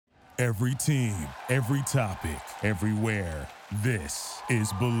Every team, every topic, everywhere. This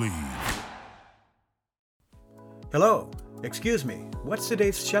is Believe. Hello, excuse me, what's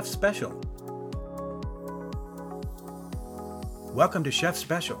today's Chef Special? Welcome to Chef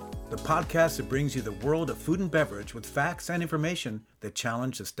Special, the podcast that brings you the world of food and beverage with facts and information that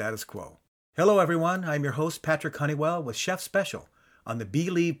challenge the status quo. Hello everyone, I'm your host Patrick Honeywell with Chef Special on the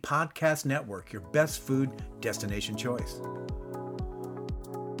Believe Podcast Network, your best food destination choice.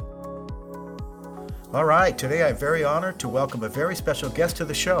 All right, today I'm very honored to welcome a very special guest to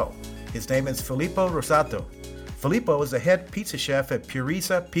the show. His name is Filippo Rosato. Filippo is the head pizza chef at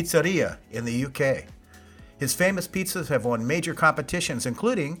Purisa Pizzeria in the UK. His famous pizzas have won major competitions,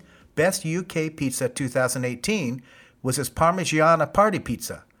 including Best UK Pizza 2018 was his Parmigiana Party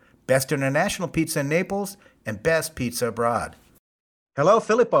Pizza, Best International Pizza in Naples, and Best Pizza Abroad. Hello,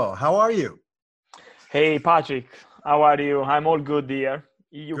 Filippo. How are you? Hey, Patrick. How are you? I'm all good here.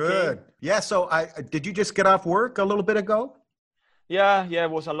 You Good. okay? Yeah, so did you just get off work a little bit ago? Yeah, it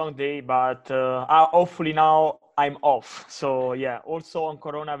was a long day, but hopefully now I'm off. So yeah, also on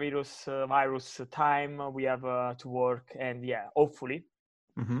coronavirus virus time, we have to work, and yeah, hopefully,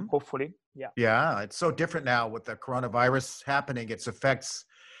 yeah. Yeah, it's so different now with the coronavirus happening. Its effects,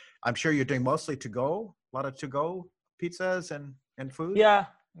 I'm sure you're doing mostly to-go, a lot of to-go pizzas and food? Yeah,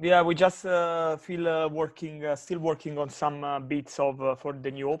 we just feel still working on some bits of for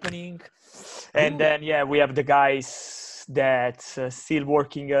the new opening, and then yeah, we have the guys that still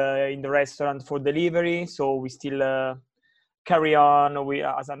working in the restaurant for delivery. So we still carry on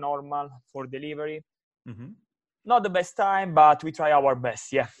as a normal for delivery. Mm-hmm. Not the best time, but we try our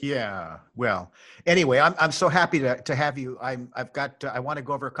best. Yeah. Yeah. Well, anyway, I'm so happy to have you. I want to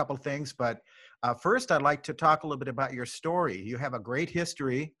go over a couple of things, but first I'd like to talk a little bit about your story. You have a great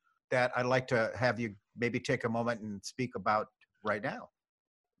history that I'd like to have you maybe take a moment and speak about right now.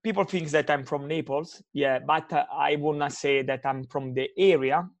 People think that I'm from Naples. Yeah, but I wanna say that I'm from the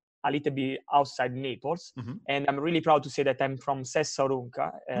area, a little bit outside Naples. Mm-hmm. And I'm really proud to say that I'm from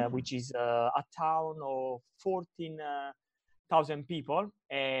Sessaronca, which is a town of 14,000 people.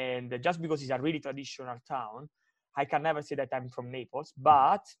 And just because it's a really traditional town, I can never say that I'm from Naples,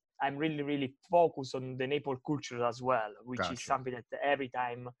 but I'm really, really focused on the Naples culture as well, which is something that every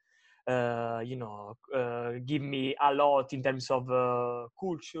time, give me a lot in terms of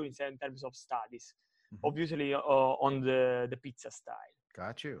culture, in terms of studies, obviously on the pizza style.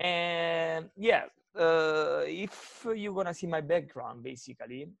 Got you. And yeah, if you're gonna see my background,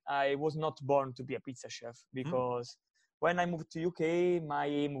 basically, I was not born to be a pizza chef because when I moved to UK, my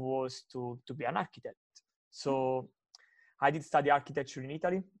aim was to be an architect. So I did study architecture in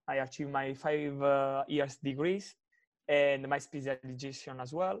Italy. I achieved my 5 years degrees and my specialization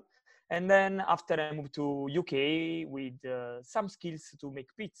as well. And then after I moved to UK with some skills to make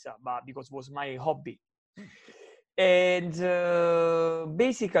pizza, but because it was my hobby. And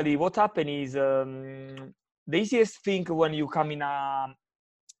basically what happened is the easiest thing when you come in a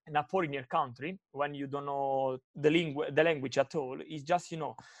foreign country, when you don't know the language at all, is just,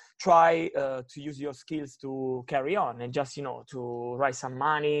 try to use your skills to carry on and just, to raise some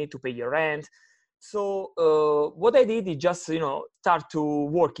money, to pay your rent. So what I did is just, start to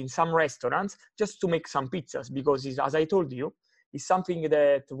work in some restaurants just to make some pizzas because, as I told you, it's something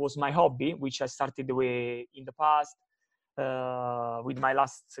that was my hobby, which I started in the past with my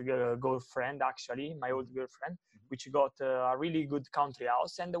last girlfriend, actually, my old girlfriend, which got a really good country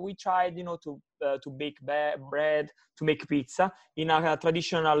house. And we tried, to bake bread, to make pizza in a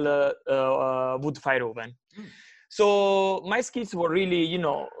traditional wood fire oven. So my skills were really,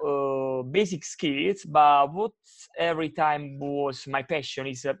 basic skills, but what every time was my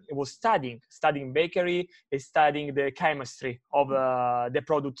passion was studying bakery and studying the chemistry of the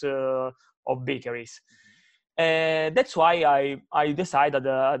product of bakeries. And that's why I decided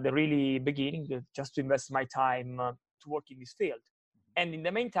at the really beginning just to invest my time to work in this field. And in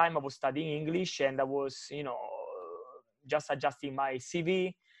the meantime, I was studying English and I was, just adjusting my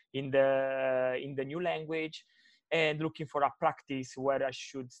CV in the new language and looking for a practice where I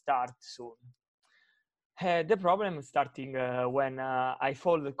should start soon. The problem starting when I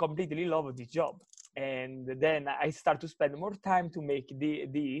fall completely in love with this job. And then I start to spend more time to make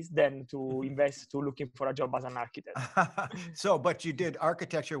these than to invest to looking for a job as an architect. So, but you did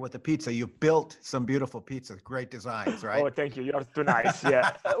architecture with the pizza. You built some beautiful pizzas, great designs, right? Oh, thank you. You're too nice.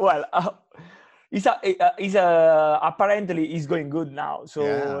 Yeah. Well, apparently it's going good now.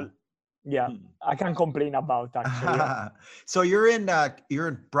 So yeah, I can't complain about actually. Yeah. So you're in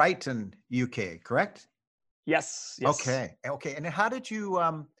Brighton, UK, correct? Yes. Okay. And how did you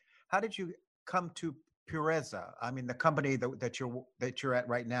come to Purezza? I mean, the company that you're at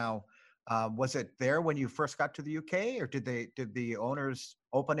right now. Was it there when you first got to the UK, or did the owners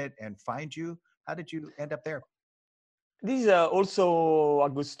open it and find you? How did you end up there? This is also a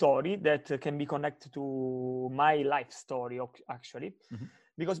good story that can be connected to my life story, actually. Mhm.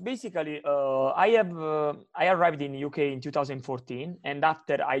 Because basically, I arrived in UK in 2014, and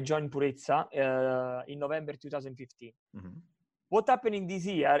after I joined Purezza in November 2015. Mhm. What happened in this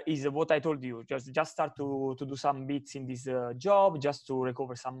year is what I told you. Just start to do some bits in this job just to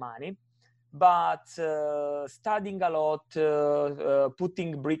recover some money, but studying a lot,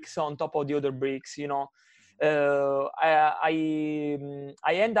 putting bricks on top of the other bricks. I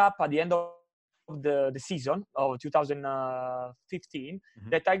end up at the end of the season of 2015 Mhm.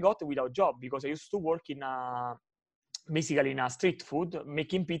 that I got without job because I used to work basically in a street food,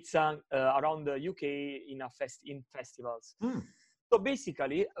 making pizza around the UK in festivals. Hmm. So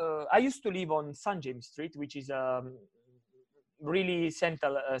basically, I used to live on St. James Street, which is really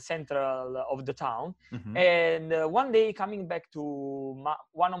central of the town. Mhm. And one day, coming back to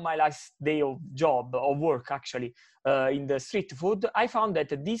one of my last day of work, actually, in the street food, I found that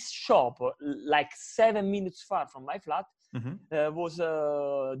this shop, like 7 minutes far from my flat, Mhm. was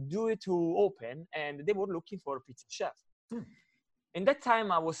due to open, and they were looking for a pizza chef. Hmm. In that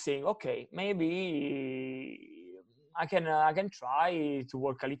time, I was saying, okay, maybe I can try to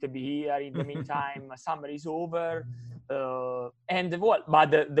work a little bit here. In the meantime, summer is over,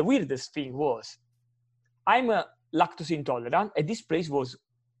 but the weirdest thing was, I'm lactose intolerant, and this place was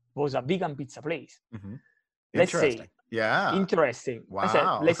a vegan pizza place. Mhm. Let's Interesting. say. Yeah. Interesting. I said,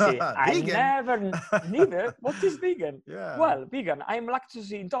 Wow. let's say, I Vegan. never, what is vegan? Yeah. Well, vegan, I'm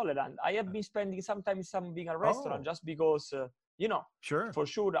lactose intolerant. I have been spending sometimes in some vegan restaurant just because, Sure. for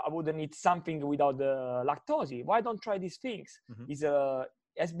sure I wouldn't eat something without the lactose. Why don't try these things? Mhm.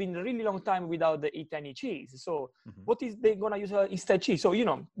 Has been a really long time without eat any cheese. So Mhm. what is they gonna use instead cheese? So,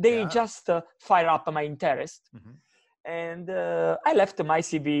 they just fire up my interest. Mhm. And I left my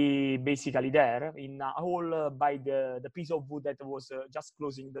CV basically there in a hall by the piece of wood that was just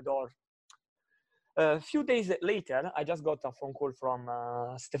closing the door. A few days later, I just got a phone call from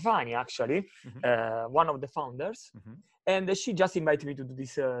Stefania, actually, Mhm. one of the founders, Mhm. and she just invited me to do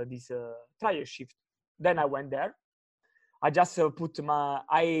this trial shift. Then I went there. I just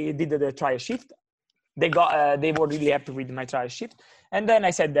I did the trial shift. They were really happy with my trial shift, and then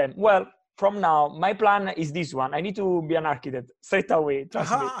I said them, well, from now, my plan is this one. I need to be an architect straight away.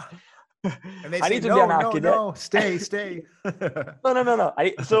 Trust me. And they I say, need to be an no, architect. stay. No.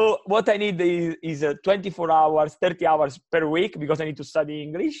 So what I need is 24 hours, 30 hours per week because I need to study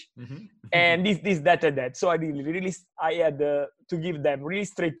English. Mhm. And this, that, and that. So I had to give them really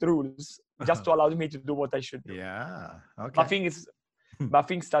strict rules just to allow me to do what I should do. Yeah. But Okay.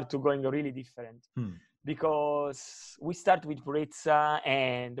 things start to going really different. Because we start with Purezza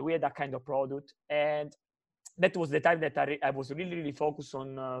and we had that kind of product, and that was the time that I was really, really focused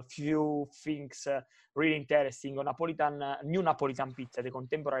on a few things really interesting on new Napolitan pizza, the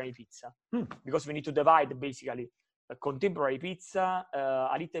contemporary pizza, because we need to divide basically a contemporary pizza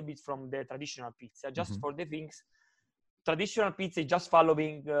a little bit from the traditional pizza, just for the things. Traditional pizza is just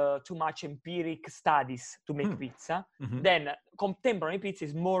following too much empiric studies to make pizza. Then contemporary pizza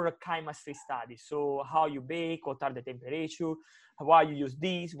is more chemistry studies. So how you bake, what are the temperature, why you use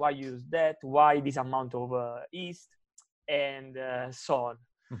this, why you use that, why this amount of yeast, and so on.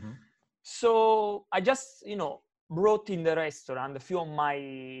 So I just, brought in the restaurant a few of my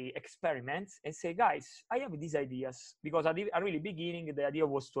experiments and say, guys, I have these ideas. Because at the really beginning, the idea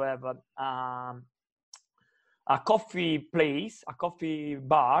was to have a coffee place, a coffee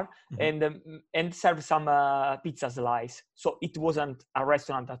bar, and serve some pizza slice. So it wasn't a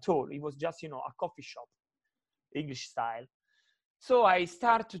restaurant at all. It was just, a coffee shop, English style. So I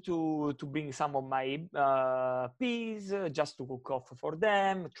started to bring some of my peas just to cook off for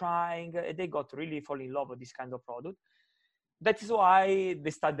them, trying. They got really fall in love with this kind of product. That is why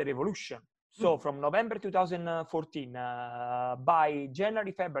they started the revolution. So from November 2014, by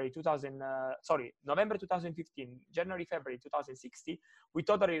November 2015, January, February 2016, we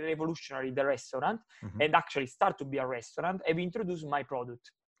totally revolutionary the restaurant and actually start to be a restaurant. And we introduced my product.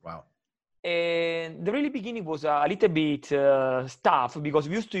 Wow. And the really beginning was a little bit tough because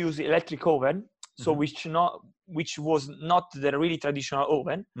we used to use electric oven, so which was not the really traditional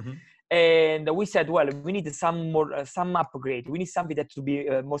oven. And we said, well, we need some upgrade. We need something that to be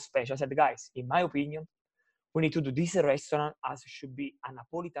more special. I said, guys, in my opinion, we need to do this restaurant as should be a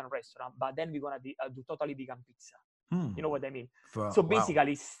Napolitan restaurant, but then we're gonna do totally vegan pizza. You know what I mean? So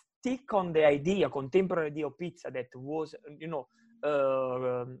basically, stick on the contemporary idea of pizza that was,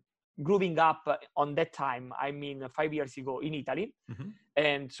 growing up on that time, I mean 5 years ago in Italy,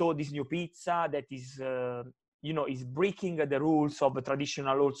 and so this new pizza that is is breaking the rules of a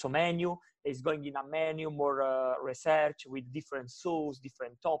traditional also menu. Is going in a menu more research with different sauce,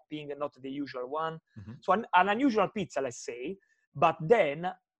 different topping, not the usual one. So an unusual pizza, let's say, but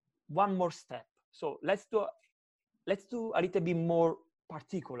then one more step. So let's do a little bit more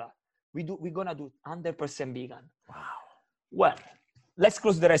particular. We're gonna do 100% vegan. Wow. Well, let's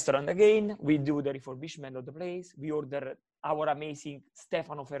close the restaurant again. We do the refurbishment of the place. We order our amazing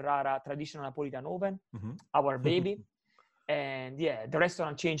Stefano Ferrara traditional Napolitan oven, our baby. And yeah, the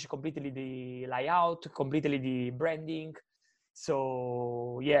restaurant changed completely the layout, completely the branding.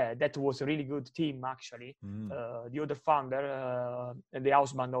 So yeah, that was a really good team actually. The other founder and the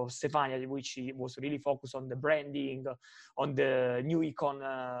husband of Stefania, which was really focused on the branding, on the new icon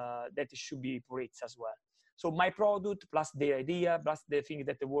that should be Purizza as well. So my product plus the idea plus the thing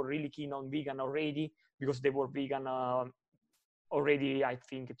that they were really keen on vegan already, because they were vegan already, I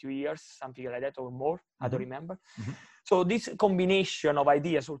think 2 years, something like that or more. I don't remember. So this combination of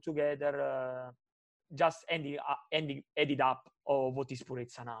ideas all together just ended up of what is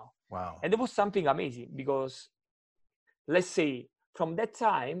Purizza now. Wow. And it was something amazing because, let's say, from that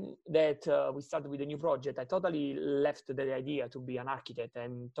time that we started with a new project, I totally left the idea to be an architect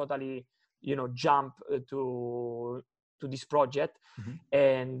and totally, jump to this project.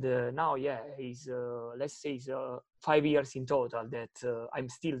 And now, let's say it's 5 years in total that I'm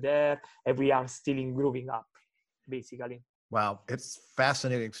still there and we are still in growing up, basically. Wow, it's a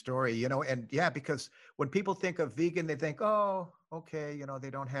fascinating story, and yeah, because when people think of vegan, they think, oh, okay, they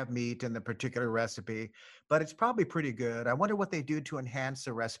don't have meat in the particular recipe, but it's probably pretty good. I wonder what they do to enhance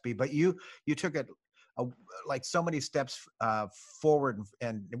the recipe, but you took it like so many steps forward,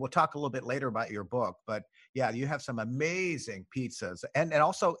 and we'll talk a little bit later about your book, but yeah, you have some amazing pizzas, and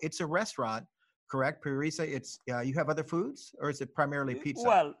also it's a restaurant, correct? Purizza, it's you have other foods, or is it primarily pizza?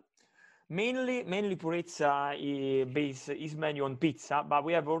 Well, mainly Purizza is menu on pizza, but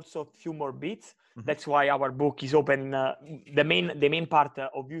we have also a few more bits. That's why our book is open. The main part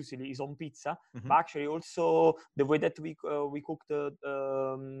obviously is on pizza, but actually also the way that we cook the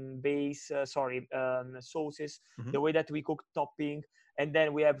sauces, the way that we cook topping, and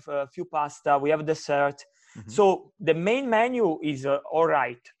then we have a few pasta, we have dessert. So the main menu is all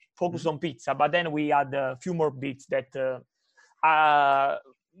right, focus on pizza, but then we add a few more bits that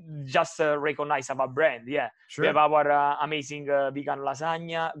just recognize our brand. Yeah, sure. We have our amazing vegan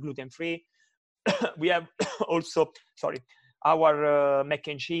lasagna, gluten-free. We have also, our mac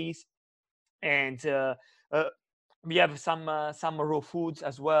and cheese, and we have some raw foods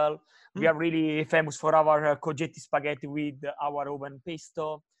as well. We are really famous for our cogetti spaghetti with our oven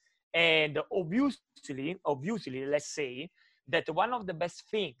pesto, and obviously, let's say that one of the best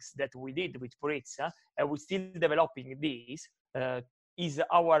things that we did with Purizza, and we're still developing this, is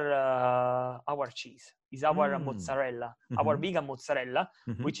our cheese, is our mozzarella, our vegan mozzarella,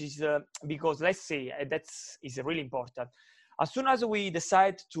 which is because, let's say, that is really important. As soon as we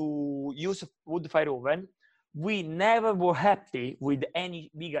decide to use wood fire oven, we never were happy with any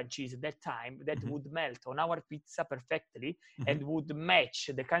vegan cheese at that time that would melt on our pizza perfectly and would match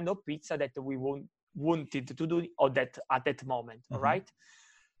the kind of pizza that we wanted to do at that moment, all right?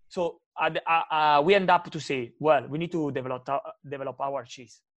 So we end up to say, well, we need to develop our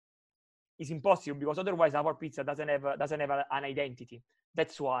cheese. It's impossible because otherwise our pizza doesn't have an identity.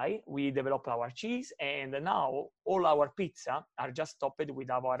 That's why we develop our cheese, and now all our pizza are just topped with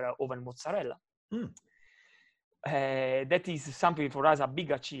our oven mozzarella. That is something for us a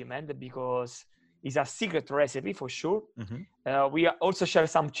big achievement because it's a secret recipe for sure. We also share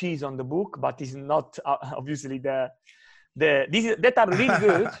some cheese on the book, but it's not obviously that are really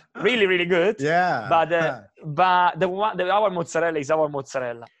good, really good. Yeah. But our mozzarella is our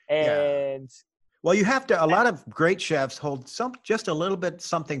mozzarella. And well, you have to. A lot of great chefs hold just a little bit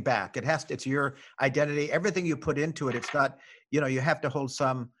something back. It's your identity. Everything you put into it. It's not. You have to hold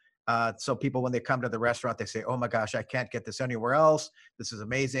some. So people, when they come to the restaurant, they say, "Oh my gosh, I can't get this anywhere else. This is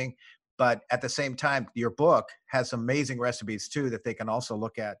amazing." But at the same time, your book has amazing recipes too that they can also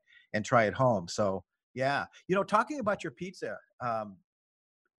look at and try at home. So. Yeah. Talking about your pizza.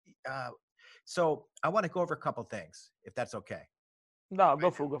 So I want to go over a couple things, if that's okay. No,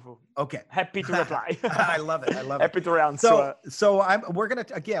 go for. Okay. Happy to reply. I love it. Happy to answer. So we're going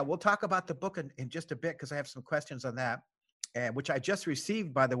to, we'll talk about the book in just a bit, because I have some questions on that, and which I just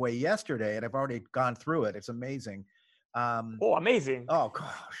received, by the way, yesterday, and I've already gone through it. It's amazing. Oh, amazing. Oh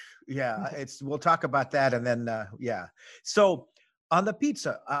gosh. Yeah. We'll talk about that. And then, So, on the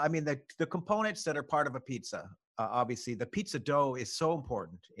pizza, I mean, the components that are part of a pizza, obviously the pizza dough is so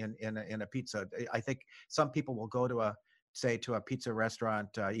important in a pizza. I think some people will go to a pizza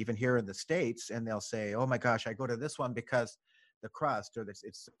restaurant, even here in the States, and they'll say, oh my gosh, I go to this one because the crust, or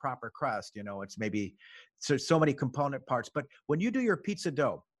it's the proper crust, it's maybe so many component parts. But when you do your pizza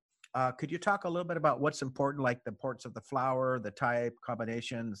dough, could you talk a little bit about what's important, like the importance of the flour, the type,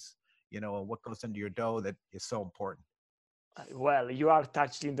 combinations, what goes into your dough that is so important? Well, you are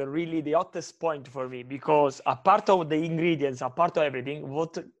touching the hottest point for me, because a part of the ingredients, a part of everything,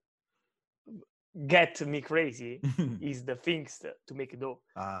 what get me crazy is the things to make dough.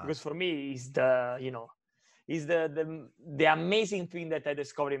 Because for me, is the amazing thing that I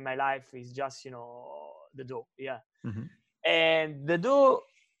discovered in my life is just the dough. Yeah. And the dough,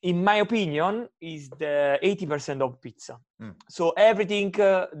 in my opinion, is the 80% of pizza. So everything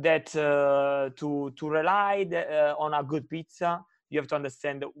that to rely on a good pizza, you have to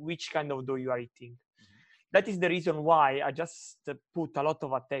understand which kind of dough you are eating. That is the reason why I just put a lot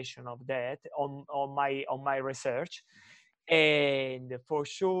of attention of that on my research. And for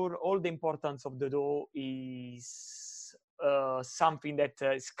sure, all the importance of the dough is something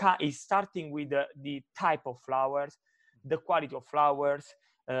that is starting with the type of flours, the quality of flours,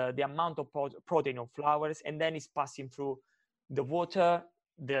 the amount of protein of flours, and then it's passing through the water,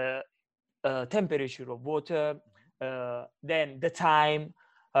 the temperature of water, then the time,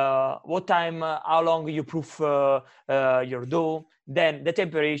 how long you proof your dough, then the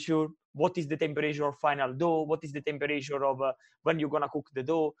temperature, what is the temperature of final dough, what is the temperature of when you're gonna cook the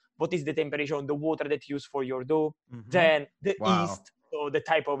dough, what is the temperature of the water that you use for your dough, then the yeast, so the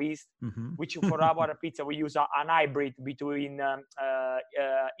type of yeast, which for our pizza we use an hybrid between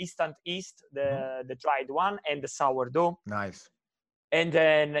instant yeast, the dried one, and the sourdough. Nice. And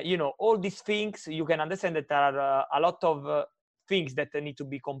then all these things, you can understand that there are a lot of things that need to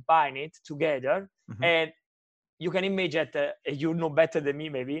be combined together. And you can imagine that you know better than me,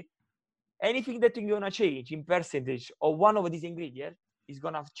 maybe anything that you're gonna change in percentage of one of these ingredients is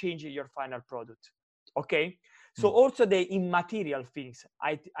gonna change your final product. Okay. So also the immaterial things,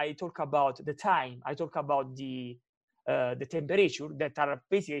 I talk about the time, I talk about the temperature, that are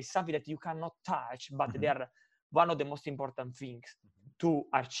basically something that you cannot touch, but they are one of the most important things to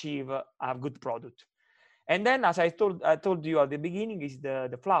achieve a good product. And then, as I told you at the beginning, is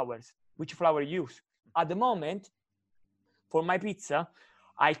the flours, which flour you use. At the moment, for my pizza,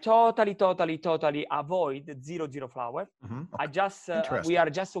 I totally avoid zero flour. Okay. We are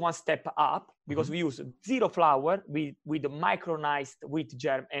just one step up, because we use zero flour with micronized wheat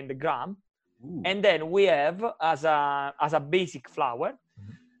germ and the gram. And then we have as a basic flour.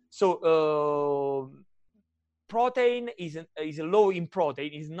 So protein is low in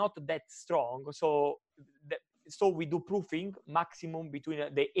protein, is not that strong. So we do proofing maximum between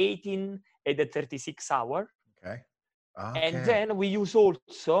the 18 and the 36 hour. Okay. And then we use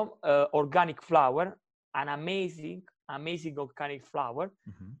also organic flour, an amazing organic flour,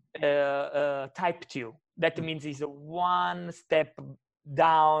 type 2. That means it's one step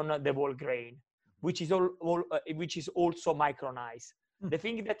down the whole grain, which is also micronized. The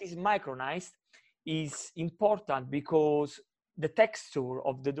thing that is micronized is important because the texture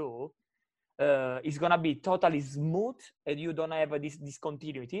of the dough is gonna be totally smooth, and you don't have this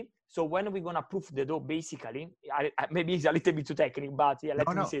discontinuity. So when we're gonna proof the dough, basically, maybe it's a little bit too technical, but yeah, let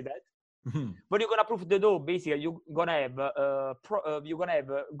me say that. When you're gonna proof the dough, basically you're gonna have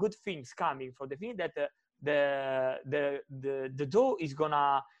good things coming from the thing that the dough is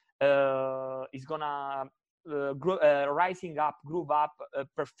gonna rising up, groove up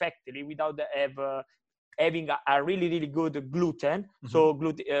perfectly without having a really good gluten. So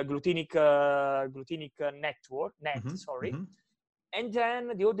glutenic net. And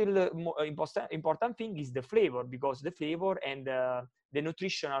then the other important thing is the flavor, because the flavor and the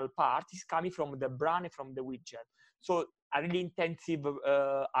nutritional part is coming from the bran and from the wheat germ. So a really intensive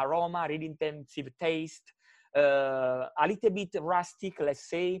aroma, really intensive taste, a little bit rustic, let's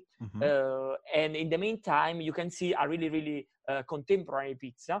say. And in the meantime, you can see a really contemporary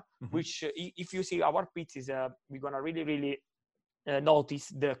pizza, which if you see our pizzas, we're gonna really notice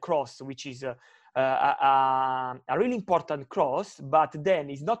the cross, which is a really important cross, but then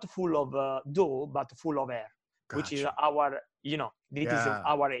it's not full of dough, but full of air. Which is our, this is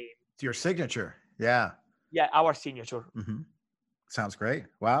our aim. It's your signature. Yeah, our signature. Sounds great.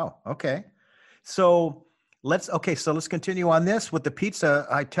 Wow. Okay. So let's continue on this with the pizza.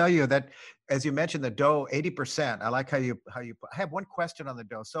 I tell you that, as you mentioned, the dough, 80%. I like how you I have one question on the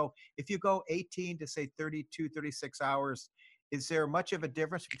dough. So if you go 18 to say 32, 36 hours, is there much of a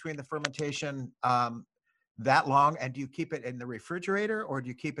difference between the fermentation that long? And do you keep it in the refrigerator, or do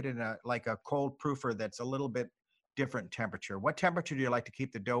you keep it in a cold proofer that's a little bit different temperature. What temperature do you like to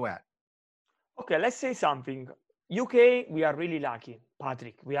keep the dough at? Okay, let's say something. UK, we are really lucky,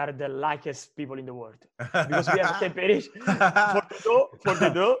 Patrick. We are the luckiest people in the world because we have a temperature for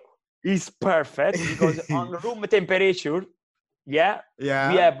the dough is perfect because on room temperature, yeah, we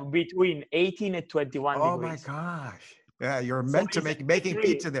have between 18 and 21 degrees. Oh my gosh. Yeah, you're meant to making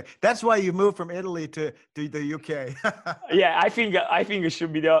pizza there. That's why you moved from Italy to the UK. Yeah, I think it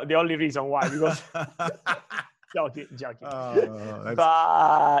should be the only reason why, because joking. Oh,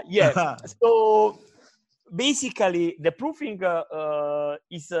 but yeah, so basically the proofing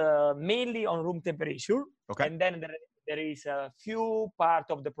is mainly on room temperature, okay. And then there is a few part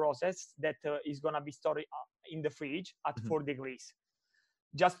of the process that is gonna be stored in the fridge at 4 degrees.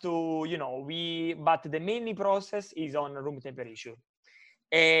 Just to, but the mainly process is on room temperature.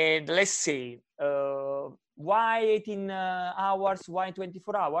 And let's say, why 18 hours, why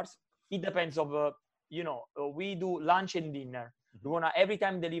 24 hours? It depends of, we do lunch and dinner. We want to every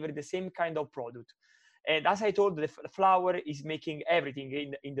time deliver the same kind of product. And as I told, the flour is making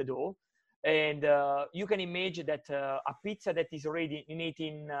everything in the dough. And you can imagine that a pizza that is ready in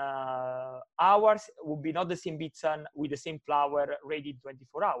 18 hours would be not the same pizza with the same flour ready in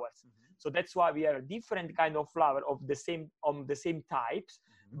 24 hours. So that's why we have a different kind of flour of the same types,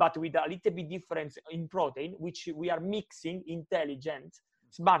 but with a little bit difference in protein, which we are mixing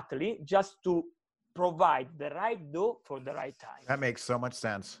smartly, just to provide the right dough for the right time. That makes so much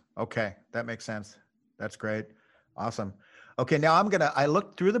sense. Okay, that makes sense. That's great. Awesome. Okay, now I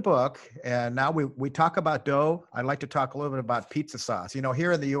looked through the book, and now we talk about dough. I'd like to talk a little bit about pizza sauce.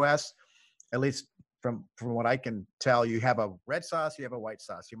 Here in the US, at least from what I can tell, you have a red sauce, you have a white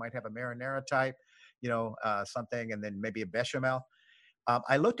sauce. You might have a marinara type, something, and then maybe a bechamel.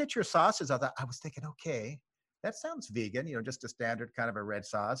 I looked at your sauces. I was thinking, okay, that sounds vegan, just a standard kind of a red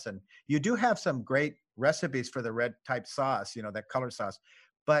sauce. And you do have some great recipes for the red type sauce, that color sauce.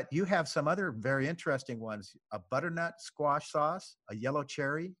 But you have some other very interesting ones: a butternut squash sauce, a yellow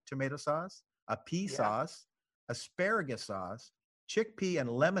cherry tomato sauce, a pea sauce, asparagus sauce, chickpea and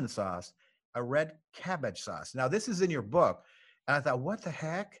lemon sauce, a red cabbage sauce. Now, this is in your book. And I thought, what the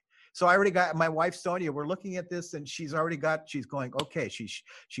heck? So I already got my wife, Sonia, we're looking at this, and she's going, okay.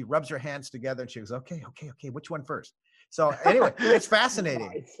 She rubs her hands together and she goes, okay, which one first? So anyway, it's fascinating.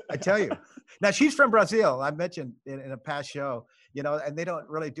 Nice. I tell you. Now, she's from Brazil. I mentioned in a past show, and they don't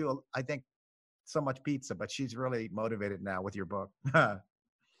really do, I think, so much pizza, but she's really motivated now with your book.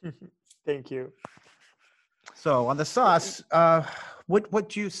 Thank you. So on the sauce, what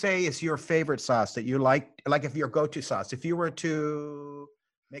would you say is your favorite sauce that you like if your go-to sauce? If you were to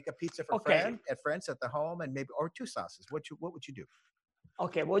make a pizza for friends at the home, and maybe, or two sauces, what would you do?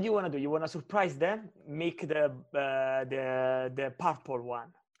 Okay, what do you want to do? You want to surprise them? Make the purple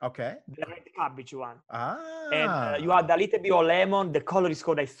one. Okay. The red cabbage one. Ah. And you add a little bit of lemon. The color is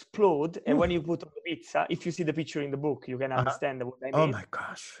called explode. And when you put on the pizza, if you see the picture in the book, you can understand what I mean. Oh my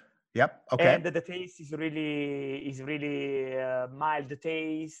gosh. Yep. Okay. And the taste is really mild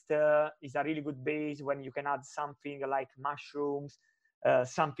taste. It's a really good base when you can add something like mushrooms,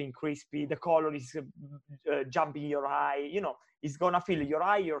 something crispy. The color is jumping your eye. It's gonna fill your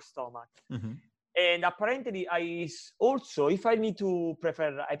eye, your stomach. Mm-hmm. And apparently, if I need to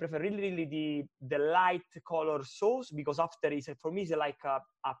I prefer really the light color sauce, because after for me it's like a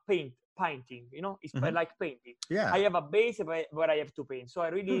painting. It's like painting. Yeah. I have a base where I have to paint, so I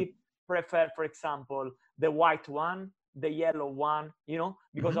really prefer, for example, the white one, the yellow one.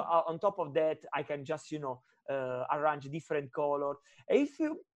 Because on top of that, I can just arrange different color.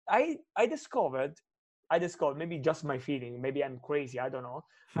 I discovered, maybe just my feeling, maybe I'm crazy, I don't know.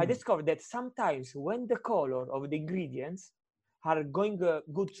 I discovered that sometimes when the color of the ingredients are going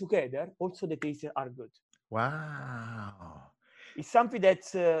good together, also the tastes are good. Wow. It's something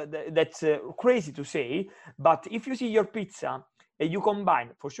that's crazy to say, but if you see your pizza and you combine,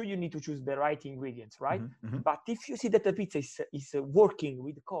 for sure you need to choose the right ingredients, right? Mm-hmm. But if you see that the pizza is working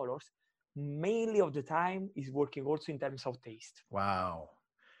with colors, mainly of the time is working also in terms of taste. Wow.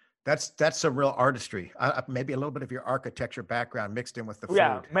 That's a real artistry. Maybe a little bit of your architecture background mixed in with the food.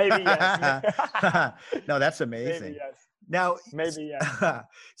 Yeah, maybe yes. No, that's amazing. Maybe yes. Now, maybe yes.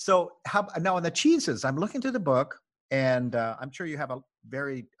 So now on the cheeses, I'm looking through the book, and I'm sure you have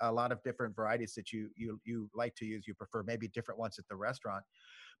a lot of different varieties that you like to use. You prefer maybe different ones at the restaurant.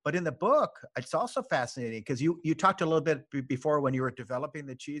 But in the book, it's also fascinating because you talked a little bit before when you were developing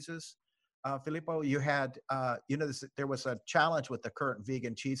the cheeses. Filippo, you had, there was a challenge with the current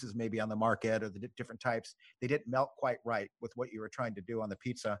vegan cheeses maybe on the market, or the different types. They didn't melt quite right with what you were trying to do on the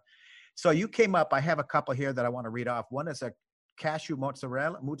pizza. So you came up, I have a couple here that I want to read off. One is a cashew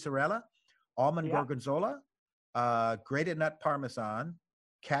mozzarella, almond gorgonzola, grated nut parmesan,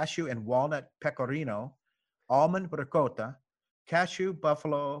 cashew and walnut pecorino, almond ricotta, cashew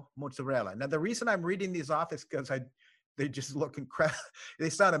buffalo mozzarella. Now, the reason I'm reading these off is because they just look incredible. They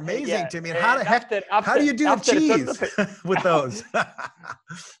sound amazing Yeah, to me. And how the and heck, how do you do a after cheese with those?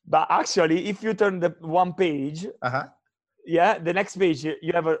 But actually, if you turn the one page, Uh-huh. yeah, the next page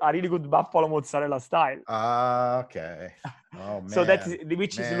you have a really good buffalo mozzarella style. Okay. Oh man. So that is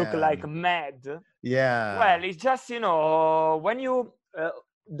which is look like mad. Yeah. Well, it's just when you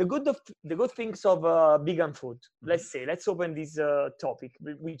the good things of vegan food. Let's open this topic,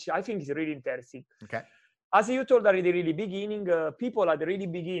 which I think is really interesting. Okay. As you told at the really beginning, people at the really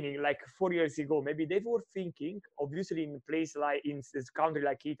beginning, like 4 years ago, maybe they were thinking, obviously in a place like in this country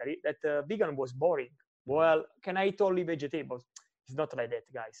like Italy, that vegan was boring. Well, can I eat only vegetables? It's not like that,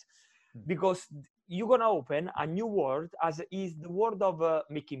 guys. Because you're gonna open a new world, as is the world of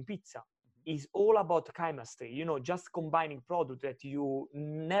making pizza. Is all about chemistry, just combining products that you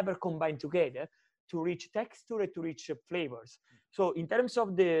never combine together to reach texture, to reach flavors. So in terms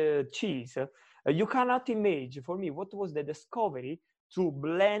of the cheese, you cannot imagine, for me, what was the discovery to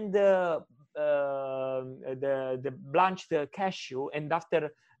blend the blanched cashew, and after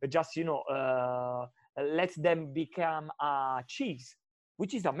just let them become a cheese,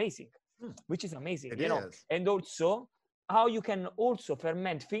 which is amazing. It is. And also how you can also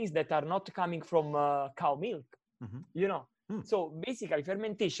ferment things that are not coming from cow milk. So basically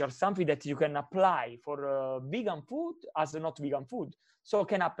fermentation is something that you can apply for vegan food as not vegan food. So it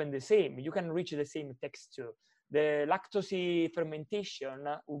can happen the same. You can reach the same texture. The lactose fermentation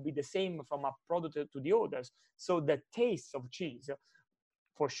will be the same from a product to the others. So the taste of cheese,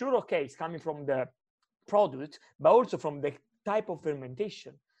 for sure, okay, it's coming from the product, but also from the type of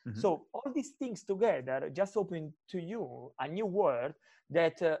fermentation. So all these things together just open to you a new world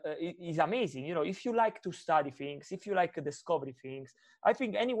that is amazing. If you like to study things, if you like to discover things, I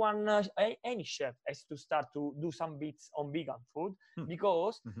think anyone, any chef has to start to do some bits on vegan food,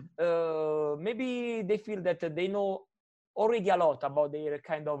 because maybe they feel that they know already a lot about their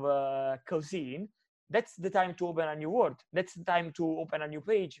kind of cuisine. That's the time to open a new world. That's the time to open a new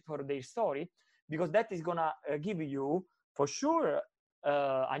page for their story, because that is gonna give you, for sure,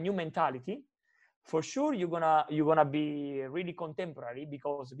 a new mentality. For sure, you're gonna be really contemporary,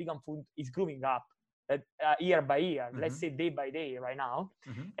 because vegan food is growing up year by year. Let's say day by day right now.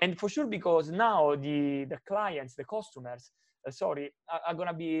 And for sure, because now the clients, the customers, are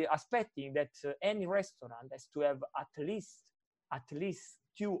gonna be expecting that any restaurant has to have at least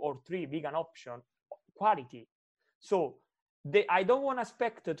 2 or 3 vegan options, quality. So I don't want to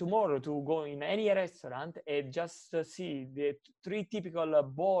expect tomorrow to go in any restaurant and just see the 3 typical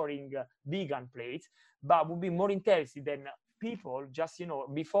boring vegan plates, but would be more interested than people just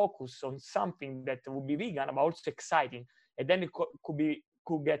be focused on something that would be vegan but also exciting, and then it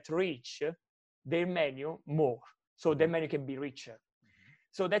could get rich their menu more, so their menu can be richer.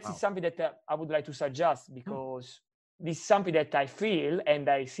 So that is something that I would like to suggest, because this is something that I feel and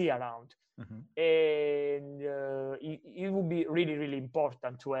I see around. And it would be really, really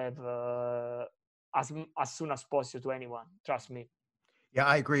important to have as soon as possible to anyone. Trust me. Yeah,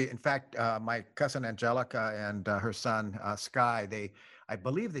 I agree. In fact, my cousin Angelica and her son Sky, I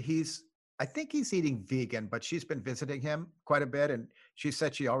believe that I think he's eating vegan, but she's been visiting him quite a bit, and she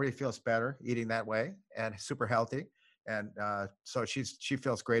said she already feels better eating that way and super healthy. And so she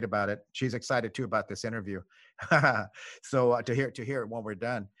feels great about it. She's excited too about this interview. So to hear it when we're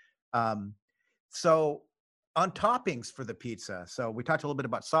done. So on toppings for the pizza, so we talked a little bit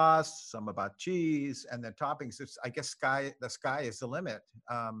about sauce, some about cheese, and then toppings. I guess the sky is the limit.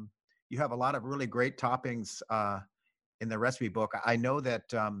 You have a lot of really great toppings in the recipe book. I know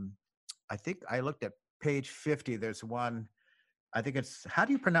that I think I looked at page 50. There's one. I think it's, how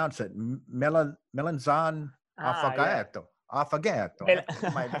do you pronounce it? Melanzane affogato. Affogato.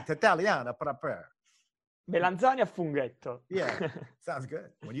 My Italiano proprio. Melanzane a funghetto. Yeah, sounds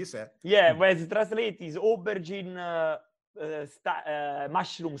good when you said. Yeah, when it's translated is aubergine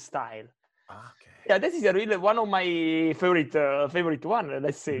mushroom style. Okay. Yeah, this is really one of my favorite one,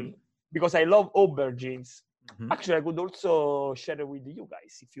 let's say, because I love aubergines. Actually, I could also share it with you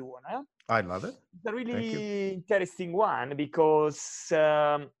guys if you want. I love it. It's a really interesting one, because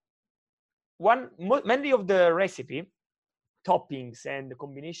many of the recipe toppings and the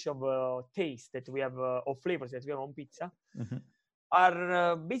combination of taste that we have, of flavors that we have on pizza,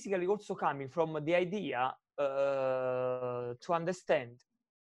 are basically also coming from the idea to understand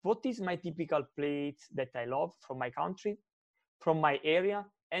what is my typical plate that I love from my country, from my area,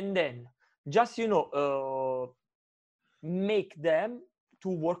 and then just make them to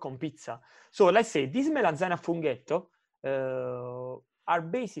work on pizza. So let's say this melanzane funghetto are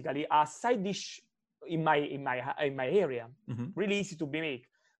basically a side dish in my area. Really easy to be made.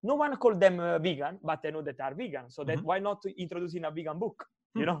 No one called them vegan, but I know that are vegan. So that why not introducing a vegan book?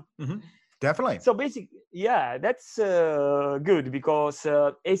 You know. Definitely. So basically, yeah, that's good because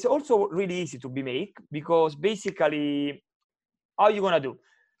it's also really easy to be made because basically, how you gonna do?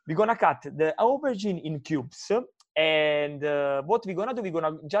 We're gonna cut the aubergine in cubes, and what we're gonna do? We're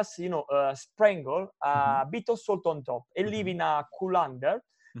gonna just sprinkle a bit of salt on top and leave in a colander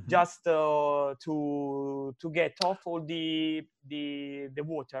just to get off all the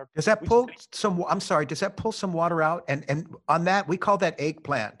water. Does that pull some? I'm sorry. Does that pull some water out? And on that, we call that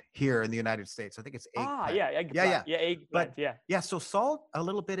eggplant here in the United States. I think it's eggplant. Yeah, eggplant. Yeah, eggplant. But, yeah. So salt a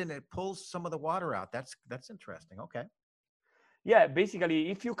little bit, and it pulls some of the water out. That's interesting. Okay. Yeah, basically,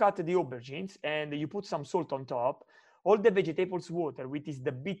 if you cut the aubergines and you put some salt on top, all the vegetables water, which is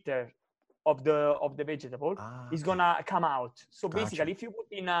the bitter of the vegetable, is gonna come out. So basically, if you put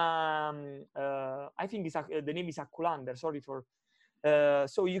in I think the name is a colander. Sorry for.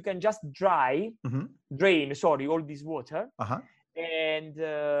 So you can just drain all this water and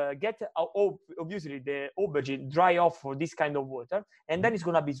get obviously the aubergine dry off for this kind of water, and then it's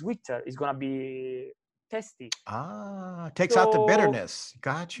gonna be sweeter. It's gonna be tasty. Takes out the bitterness.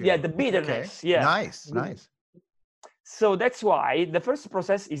 Gotcha. Yeah, the bitterness. Okay. Yeah. Nice. So that's why the first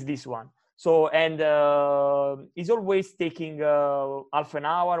process is this one. So, and it's always taking half an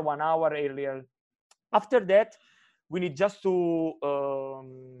hour, 1 hour earlier. After that, we need just to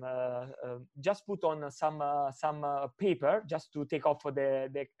just put on some paper just to take off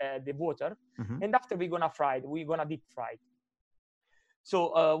the water. And after we're gonna fry it, we're gonna deep fry it.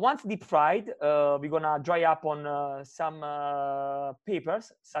 So once deep fried, we're gonna dry up on some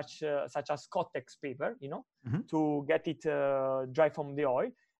papers, such as Kotex paper, to get it dry from the oil.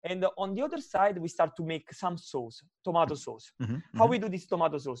 And on the other side, we start to make some sauce, tomato sauce. How we do this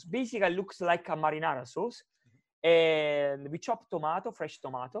tomato sauce? Basically, it looks like a marinara sauce. And we chop fresh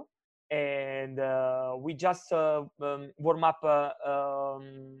tomato, and we just warm up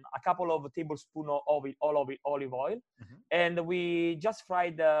a couple of tablespoons of olive oil, and we just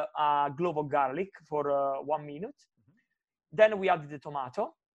fried a clove of garlic for 1 minute. Then we add the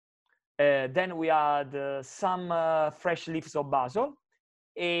tomato. Then we add some fresh leaves of basil,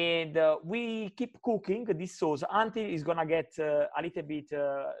 and we keep cooking this sauce until it's gonna get a little bit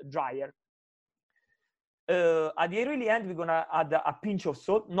drier. At the really end, we're gonna add a pinch of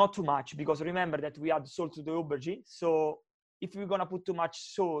salt, not too much, because remember that we add salt to the aubergine. So if we're gonna put too much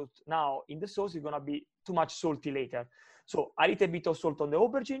salt now in the sauce, it's gonna be too much salty later. So a little bit of salt on the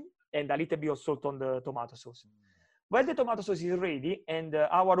aubergine and a little bit of salt on the tomato sauce. When the tomato sauce is ready and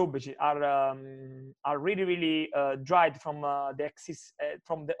our aubergine are really, really dried from the excess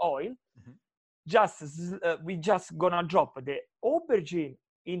from the oil, we just gonna drop the aubergine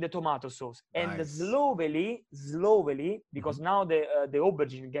in the tomato sauce and slowly, because now the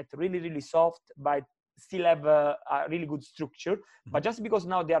aubergine get really, really soft, but still have a really good structure. But just because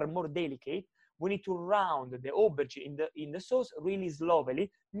now they are more delicate, we need to round the aubergine in the sauce really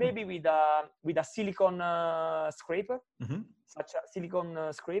slowly, maybe with a silicone scraper, such a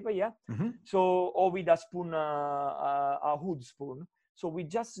silicone scraper, So, or with a spoon, a wood spoon. So we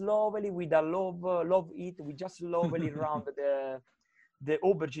just slowly, with a love it, we just slowly round the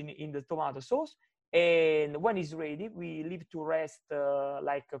aubergine in the tomato sauce, and when it's ready, we leave to rest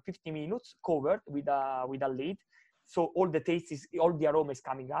like 50 minutes, covered with a lid, so all the all the aroma is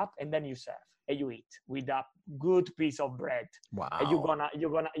coming up, and then you serve and you eat with a good piece of bread. Wow! And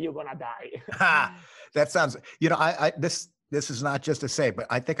you're gonna die. That sounds. This is not just to say, but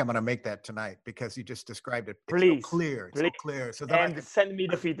I think I'm going to make that tonight because you just described it. It's please, so clear. It's so clear. So then send me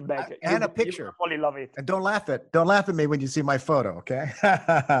the feedback and a picture. You probably love it. And don't laugh at me when you see my photo. Okay.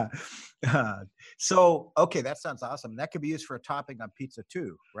 So, okay, that sounds awesome. That could be used for a topping on pizza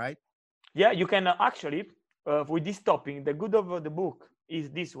too, right? Yeah, you can actually with this topping. The good of the book is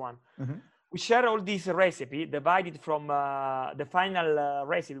this one. We share all this recipe divided from the final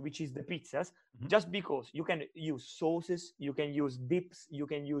recipe, which is the pizzas, just because you can use sauces, you can use dips, you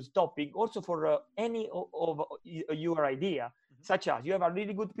can use topping, also for any of your idea, such as you have a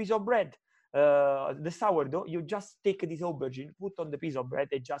really good piece of bread, the sourdough, you just take this aubergine, put on the piece of bread,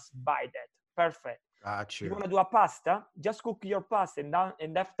 and just bite that. Perfect. Gotcha. You want to do a pasta? Just cook your pasta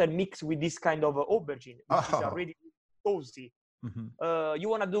and after mix with this kind of aubergine, which is already saucy. You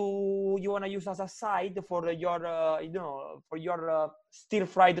wanna use as a side for your stir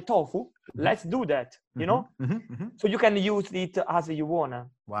fried tofu. Let's do that. You know, so you can use it as you wanna.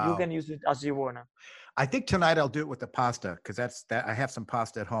 Wow. You can use it as you wanna. I think tonight I'll do it with the pasta because that I have some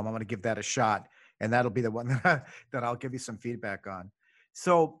pasta at home. I'm going to give that a shot, and that'll be the one that I'll give you some feedback on.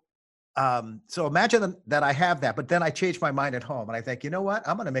 So, so imagine that I have that, but then I change my mind at home and I think, you know what?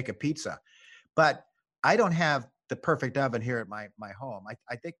 I'm going to make a pizza, but I don't have the perfect oven here at my home.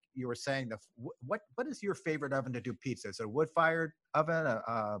 I think you were saying what is your favorite oven to do pizza? Is it a wood-fired oven,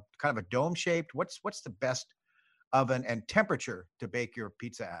 a kind of a dome shaped? What's the best oven and temperature to bake your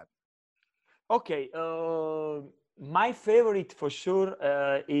pizza at? Okay, my favorite for sure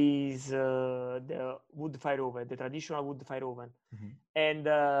is the wood fire oven, the traditional wood fire oven. And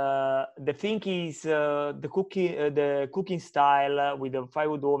the thing is, the cooking style with the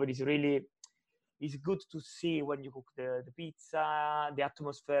firewood oven is good to see when you cook the pizza. The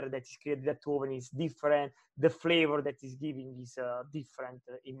atmosphere that is created at the oven is different. The flavor that is giving is different,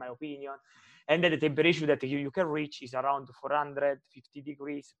 in my opinion. And then the temperature that you can reach is around 450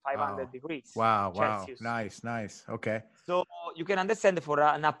 degrees, 500 degrees Celsius. Nice. Okay. So you can understand for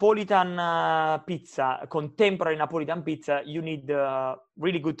a Napolitan pizza, contemporary Napolitan pizza, you need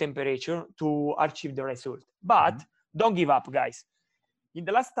really good temperature to achieve the result. But don't give up, guys. In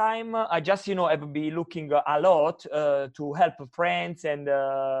the last time, I just, have been looking a lot to help friends and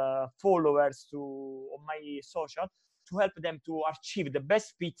followers on my social to help them to achieve the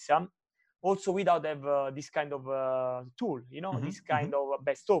best pizza, also without have this kind of tool, this kind of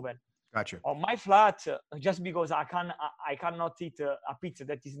best oven. Gotcha. On my flat, just because I cannot eat a pizza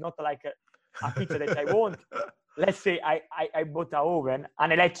that is not like a pizza that I want. Let's say I bought an oven,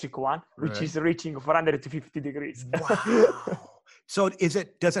 an electric one, which is reaching 450 degrees. Wow. So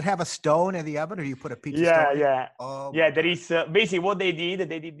does it have a stone in the oven, or you put a pizza stone? Yeah. Oh, yeah, there is basically what they did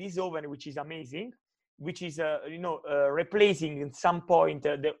this oven, which is amazing, which is replacing at some point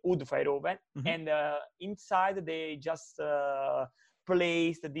the wood fire oven, and inside they just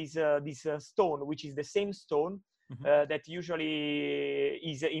placed this stone, which is the same stone that usually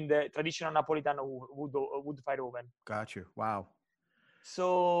is in the traditional Napolitan wood fire oven. Got you. Wow.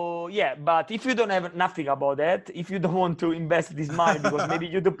 So yeah, but if you don't have nothing about that, if you don't want to invest this money, because maybe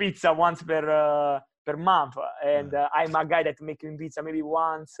you do pizza once per month, and I'm a guy that making pizza maybe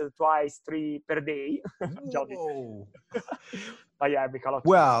once, twice, 3 per day. Whoa. But yeah, I make a lot.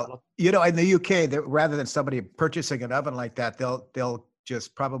 Well, in the UK, rather than somebody purchasing an oven like that, they'll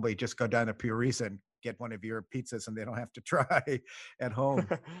probably just go down to Purisa and get one of your pizzas, and they don't have to try at home.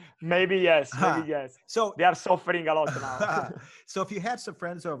 Maybe yes. So they are suffering a lot now. So if you had some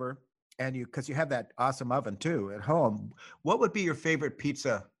friends over, and because you have that awesome oven too at home, what would be your favorite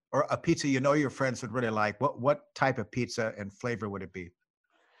pizza, or a pizza your friends would really like? What type of pizza and flavor would it be?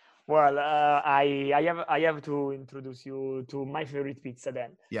 Well, I have to introduce you to my favorite pizza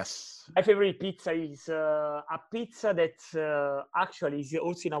then. Yes. My favorite pizza is a pizza that actually is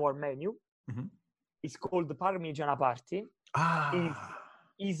also in our menu. It's called the Parmigiana Party.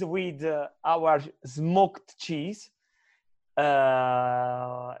 Is with our smoked cheese.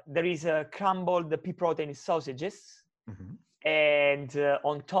 There is crumbled pea protein sausages. And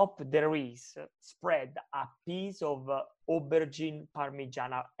on top there is spread a piece of aubergine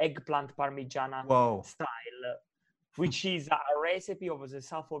parmigiana, eggplant parmigiana style, which is a recipe of the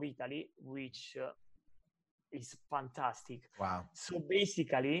south of Italy, which is fantastic. Wow. So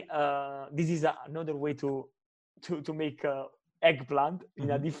basically, this is another way to make eggplant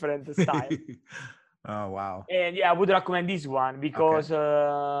in a different style. Oh, wow. And yeah, I would recommend this one because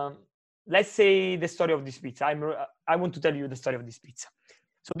let's say the story of this pizza. I want to tell you the story of this pizza.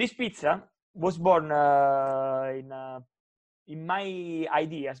 So this pizza was born in my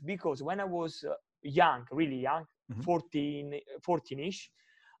ideas because when I was young, really young, 14-ish,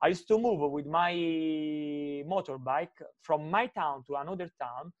 I used to move with my motorbike from my town to another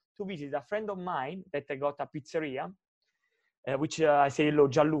town to visit a friend of mine that I got a pizzeria, which I say hello,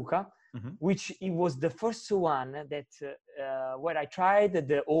 Gianluca, which it was the first one that where I tried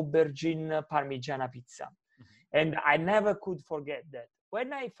the aubergine parmigiana pizza. And I never could forget that.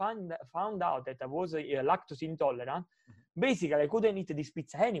 When I found out that I was lactose intolerant, basically I couldn't eat this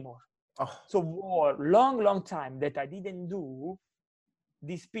pizza anymore. So for a long time that I didn't do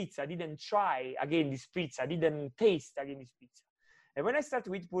this pizza, I didn't try again this pizza, I didn't taste again this pizza. And when I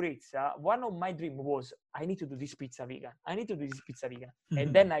started with Purizza, one of my dreams was, I need to do this pizza vegan.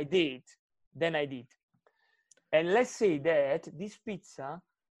 And then I did. And let's say that this pizza,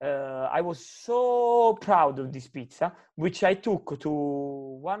 I was so proud of this pizza, which I took to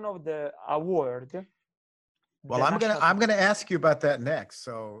one of the awards Well, I'm gonna ask you about that next.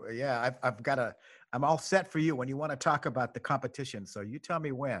 So yeah, I'm all set for you when you want to talk about the competition. So you tell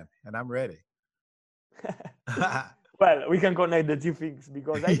me when, and I'm ready. Well, we can connect the two things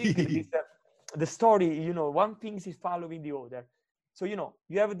because I think that the story, one thing is following the other. So, you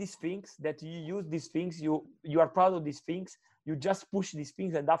have these things that you use these things, you are proud of these things, you just push these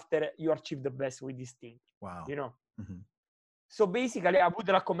things, and after you achieve the best with this thing. Wow. Mm-hmm. So basically, I would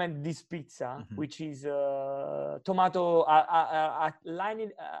recommend this pizza, which is tomato, a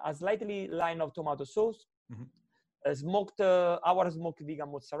slightly line of tomato sauce, smoked vegan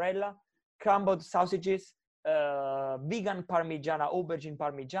mozzarella, crumbled sausages, vegan parmigiana, aubergine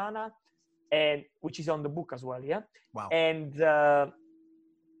parmigiana, and which is on the book as well, yeah. Wow. And a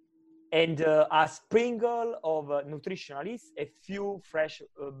sprinkle of nutritionalists, a few fresh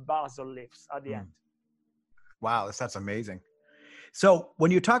basil leaves at the end. Wow, that's amazing. So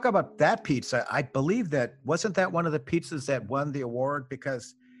when you talk about that pizza, I believe wasn't that one of the pizzas that won the award?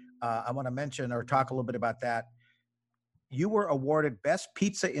 Because I want to mention or talk a little bit about that. You were awarded Best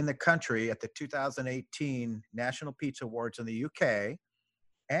Pizza in the Country at the 2018 National Pizza Awards in the UK.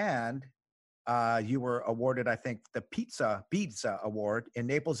 And you were awarded, I think, the Pizza Award in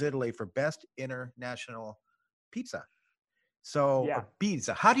Naples, Italy for Best International Pizza. So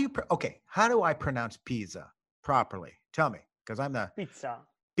pizza, how do I pronounce pizza properly? Tell me, because I'm the pizza.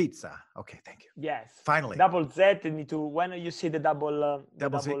 Okay, thank you. Yes. Finally. Double Z when you see the double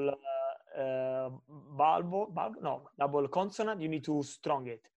double consonant, you need to strong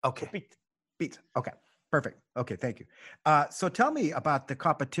it. Okay. So pizza. Okay. Perfect. Okay, thank you. So tell me about the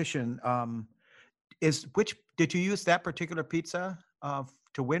competition. Did you use that particular pizza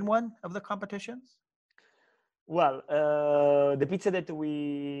to win one of the competitions? Well, the pizza that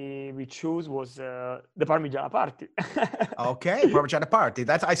we chose was the Parmigiana Party. Okay, Parmigiana Party.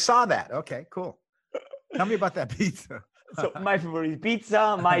 I saw that. Okay, cool. Tell me about that pizza. So my favorite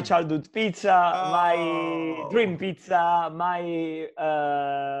pizza, my childhood pizza, my dream pizza,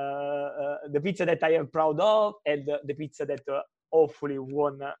 the pizza that I am proud of, and the pizza that hopefully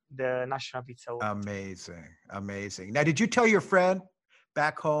won the National Pizza Award. Amazing. Now, did you tell your friend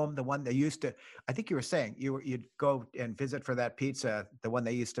back home, the one they used to, I think you were saying you'd go and visit for that pizza, the one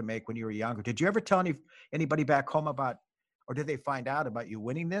they used to make when you were younger. Did you ever tell anybody back home about, or did they find out about you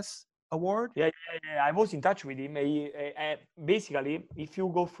winning this award? Yeah. I was in touch with him. Basically, if you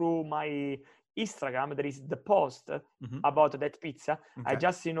go through my Instagram, there is the post about that pizza. Okay. I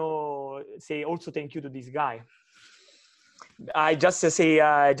just, say also thank you to this guy. I just say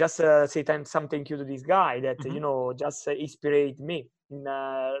some thank you to this guy that just inspired me in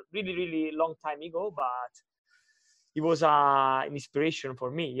a really, really long time ago, but it was an inspiration for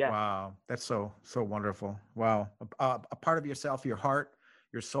me. Yeah. Wow, that's so wonderful. Wow, a part of yourself, your heart,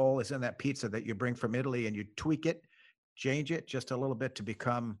 your soul is in that pizza that you bring from Italy, and you tweak it, change it just a little bit to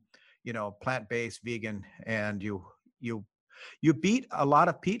become, plant-based, vegan, and you beat a lot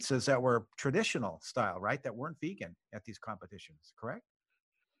of pizzas that were traditional style, right? That weren't vegan at these competitions, correct?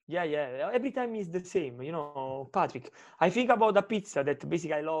 Yeah. Every time is the same, Patrick. I think about the pizza that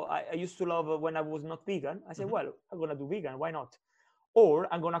basically I used to love when I was not vegan. I said, well, I'm going to do vegan. Why not? Or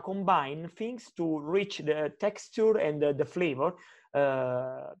I'm going to combine things to reach the texture and the flavor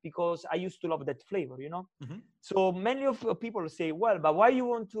because I used to love that flavor, So many of people say, well, but why you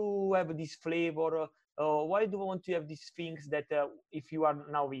want to have this flavor? Why do you want to have these things that if you are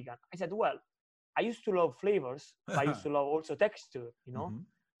now vegan? I said, well, I used to love flavors, but I used to love also texture,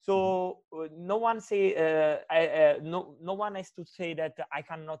 So no one no one has to say that I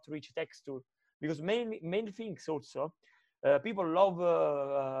cannot reach texture because many things also people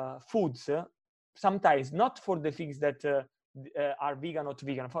love foods sometimes not for the things that are vegan or not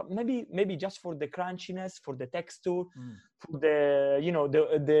vegan, for maybe just for the crunchiness, for the texture, for the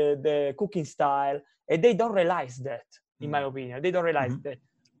the cooking style, and they don't realize that. In my opinion, they don't realize that.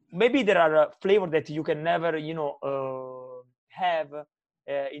 Maybe there are flavor that you can never have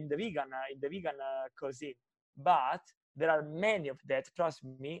in the vegan cuisine, but there are many of that. Trust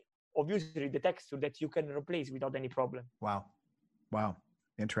me. Obviously, the texture that you can replace without any problem. Wow,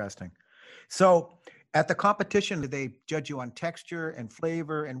 interesting. So, at the competition, do they judge you on texture and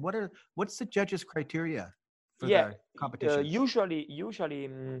flavor? And what's the judges' criteria for the competition? Usually.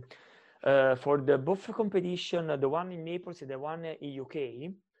 For the both competition, the one in Naples and the one in UK,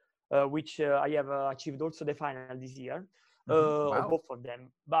 which I have achieved also the final this year, Wow. both of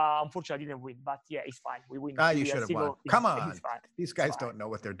them. But unfortunately, I didn't win. But yeah, it's fine. We win. You should have won. Come on. These guys don't know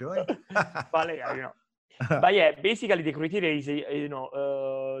what they're doing. But yeah, But yeah, basically the criteria is,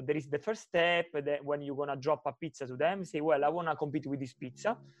 there is the first step that when you're gonna drop a pizza to them, say, well, I wanna compete with this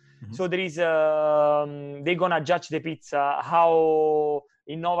pizza. Mhm. So there is, they're gonna judge the pizza, how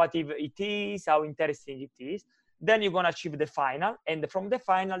innovative it is, how interesting it is. Then you're gonna achieve the final, and from the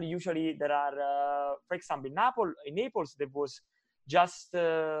final, usually there are, for example, in Naples there was just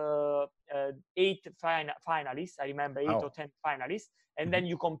 8 finalists. I remember 8 or Wow. 10 finalists, and Mhm. then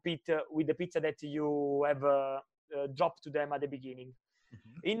you compete with the pizza that you have dropped to them at the beginning.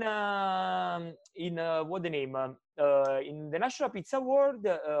 Mhm. In what the name? In the National Pizza Award,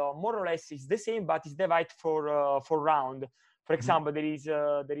 more or less is the same, but it's divided for round. For Mhm. example, there is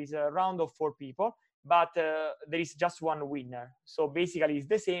a round of 4 people, but there is just one winner. So basically, it's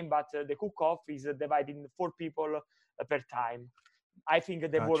the same, but the cook-off is divided in 4 people per time. I think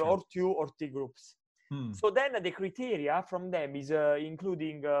there were Gotcha. or 2 or 3 groups. Hmm. So then the criteria from them is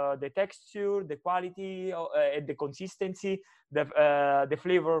including the texture, the quality, the consistency, the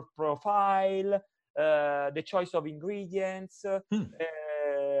flavor profile, the choice of ingredients, Hmm.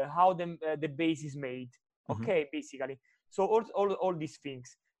 how the base is made. Mhm. Okay, basically. So all these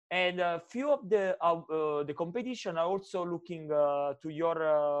things. And a few of the competition are also looking to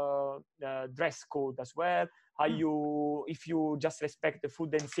your dress code as well. How Hmm. you, if you just respect the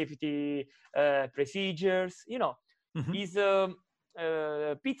food and safety procedures, Mhm. is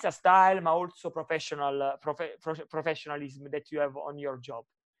pizza style, but also professionalism that you have on your job.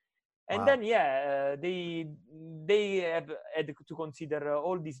 And Wow. then yeah, they have had to consider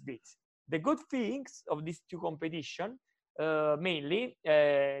all these bits. The good things of these two competition, mainly,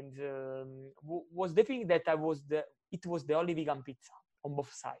 and was the thing that it was the only vegan pizza on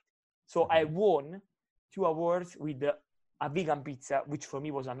both sides. So I Mhm. won 2 awards with a vegan pizza, which for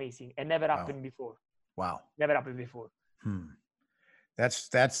me was amazing and never Wow. happened before. Wow. Never happened before. Hmm.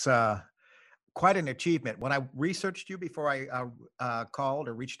 That's quite an achievement. When I researched you before I called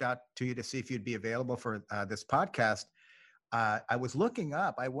or reached out to you to see if you'd be available for this podcast, I was looking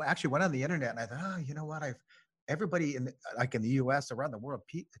up. Actually went on the internet and I thought, oh, you know what? Everybody like in the U.S. around the world,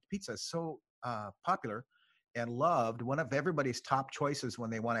 pizza is so popular and loved. One of everybody's top choices when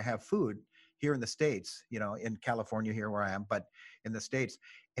they want to have food here in the States. In California here where I am, but in the States.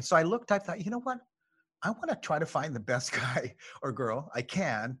 And so I looked. I thought, you know what? I want to try to find the best guy or girl I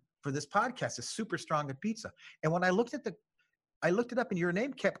can for this podcast. Is super strong at pizza. And when I looked it up and your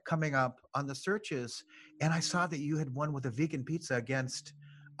name kept coming up on the searches, and I saw that you had won with a vegan pizza against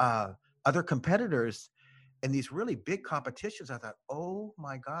uh, other competitors in these really big competitions. I thought, oh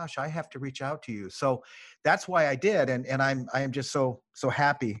my gosh, I have to reach out to you. So that's why I did, and I am just so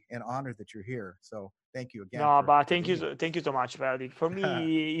happy and honored that you're here. So thank you again No, for but being here. thank you so much, Verdi. For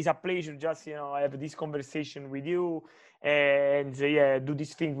me, it's a pleasure just have this conversation with you and yeah, do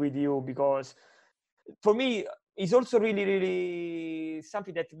this thing with you because for me it's also really really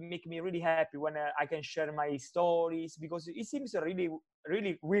something that make me really happy when I can share my stories because it seems a really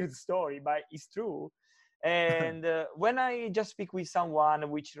really weird story, but it's true. And when I just speak with someone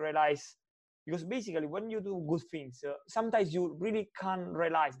which realize because basically when you do good things sometimes you really can't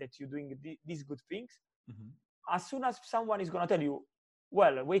realize that you're doing these good things. Mhm. As soon as someone is going to tell you,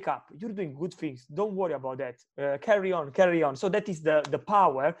 well, wake up, you're doing good things, don't worry about that, carry on, carry on. So that is the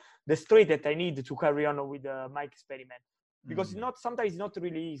power, the strength that I need to carry on with my experiment, because it's Mm. not, sometimes it's not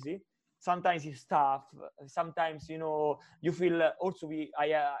really easy, sometimes it's tough, sometimes you feel also I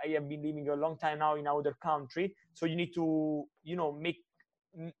have been living a long time now in another country, so you need to make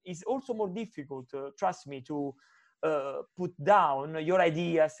it's also more difficult, trust me, to put down your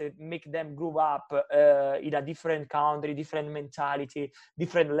ideas and make them grow up in a different country, different mentality,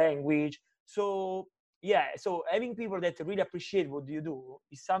 different language. So yeah, so having people that really appreciate what you do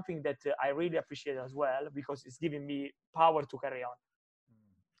is something that I really appreciate as well because it's giving me power to carry on.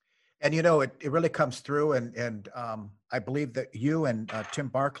 And it really comes through, and I believe that you and Tim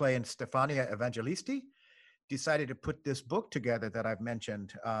Barclay and Stefania Evangelisti decided to put this book together that I've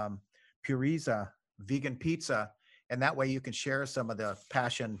mentioned, Puriza Vegan Pizza, and that way you can share some of the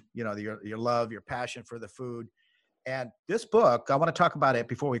passion, your love, your passion for the food. And this book, I want to talk about it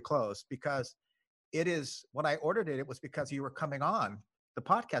before we close because it is, when I ordered it, it was because you were coming on the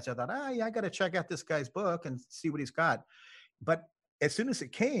podcast. I thought, yeah, I got to check out this guy's book and see what he's got. But as soon as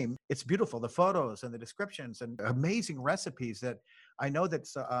it came, it's beautiful. The photos and the descriptions and amazing recipes that I know that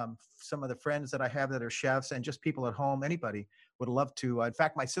some of the friends that I have that are chefs and just people at home, anybody would love to. In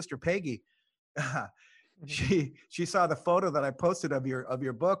fact, my sister Peggy, she saw the photo that I posted of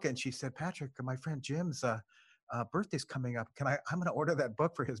your book, and she said, Patrick, my friend Jim's birthday's coming up. I'm going to order that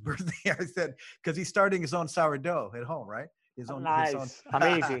book for his birthday. I said, because he's starting his own sourdough at home, right? his own. Nice,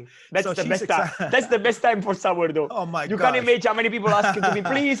 amazing. That's So the she's best time. excited. That's the best time for sourdough. Oh my You can gosh. imagine how many people asking to me,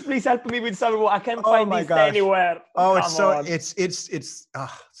 please help me with sourdough. I can't Oh find my this gosh. anywhere. Oh, Come on. it's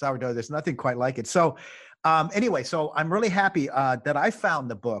sourdough. There's nothing quite like it. So anyway, so I'm really happy that I found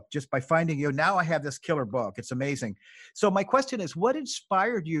the book just by finding you. Now I have this killer book. It's amazing. So my question is, what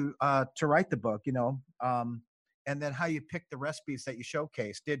inspired you to write the book? And then how you picked the recipes that you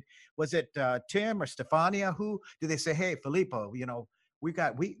showcased. Was it Tim or Stefania? Who did they say, hey, Filippo,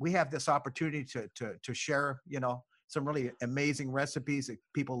 we have this opportunity to share, some really amazing recipes that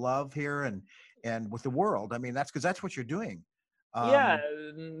people love here and with the world. I mean, that's because that's what you're doing. Yeah,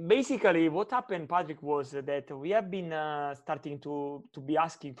 basically what happened, Patrick, was that we have been starting to be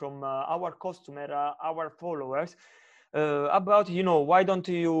asking from our customer, our followers, about, why don't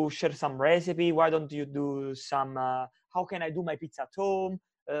you share some recipe? Why don't you do some, how can I do my pizza at home?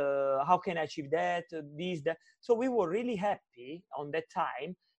 How can I achieve that? This, that. So we were really happy on that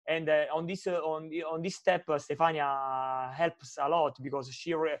time. And on this step, Stefania helps a lot because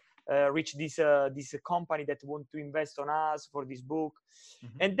she reached this company that want to invest on us for this book.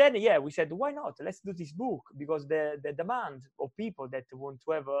 Mm-hmm. And then we said, why not, let's do this book, because the demand of people that want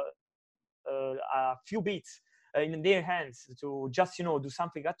to have a few bits in their hands to just do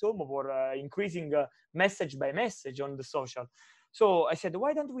something at home, or increasing message by message on the social. So I said,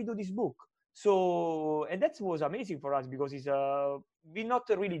 why don't we do this book? So, and that was amazing for us because we're not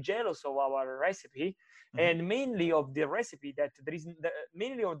really jealous of our recipe. Mm-hmm. And mainly of the recipe that there is,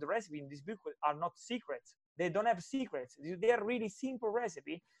 mainly of the recipe in this book are not secrets. They don't have secrets. They are really simple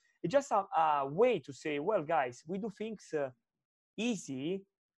recipe. It's just a way to say, well, guys, we do things easy,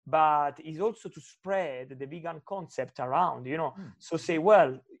 but it's also to spread the vegan concept around, So say,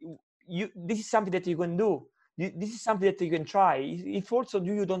 well, this is something that you can do. This is something that you can try. If also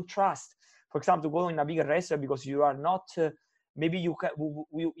you don't trust, for example, to go in a bigger restaurant because you are not, maybe you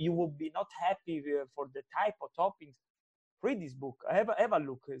will be not happy for the type of toppings. Read this book. Have a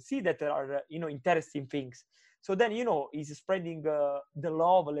look. See that there are interesting things. So then is spreading the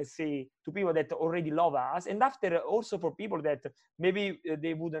love, let's say, to people that already love us, and after also for people that maybe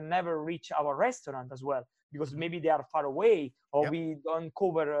they would never reach our restaurant as well because maybe they are far away, or we don't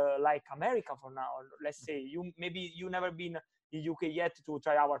cover like America for now. Let's say you never been in UK yet to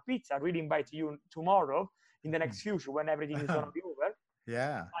try our pizza. I really invite you tomorrow in the next future when everything is gonna be over.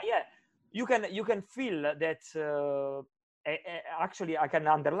 Yeah. You can feel that. Actually, I can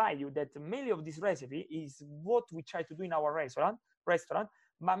underline you that many of this recipe is what we try to do in our restaurant,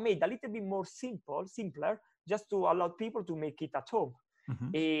 but made a little bit more simpler, just to allow people to make it at home.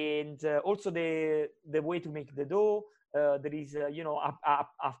 Mm-hmm. And also the way to make the dough. There is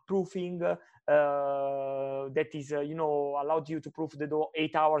a proofing that is allowed you to proof the dough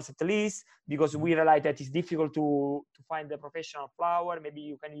 8 hours at least, because we realize that it's difficult to find the professional flour. Maybe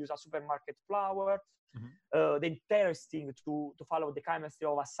you can use a supermarket flour. Then testing to follow the chemistry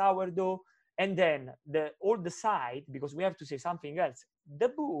of a sourdough, and then all the side, because we have to say something else. The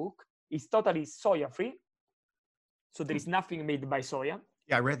book is totally soya free, so there is nothing made by soya.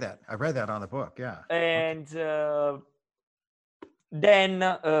 Yeah, I read that on the book. Yeah. And then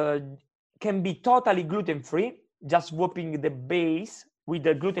can be totally gluten free, just swapping the base with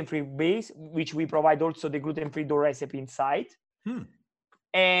the gluten free base, which we provide also the gluten free dough recipe inside.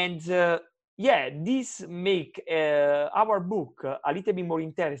 And this make our book a little bit more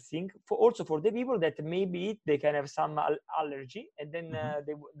interesting also for the people that maybe they can have some allergy, and then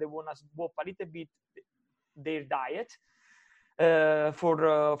they want to swap a little bit their diet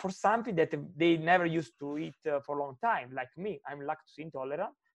for something that they never used to eat for a long time. Like me, I'm lactose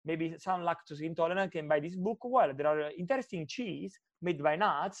intolerant. Maybe some lactose intolerant can buy this book. Well, there are interesting cheese made by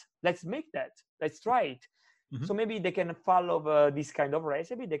nuts. Let's make that. Let's try it. So maybe they can follow this kind of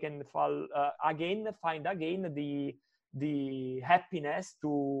recipe. They can find again the happiness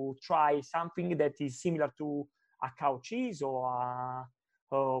to try something that is similar to a cow cheese or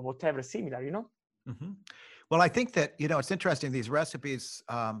whatever similar, Well, I think that, it's interesting, these recipes,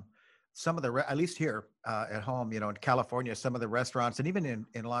 some of the, at least here at home, in California, some of the restaurants, and even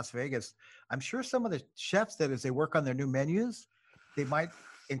in Las Vegas, I'm sure some of the chefs that as they work on their new menus, they might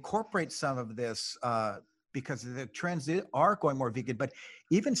incorporate some of this because the trends are going more vegan. But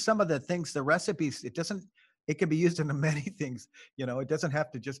even some of the things, the recipes, it can be used in many things. It doesn't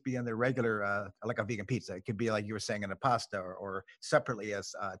have to just be in the regular, like a vegan pizza. It could be, like you were saying, in a pasta or separately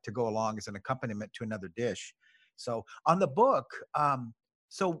as to go along as an accompaniment to another dish. So on the book,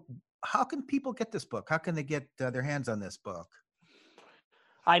 so how can people get this book? How can they get their hands on this book?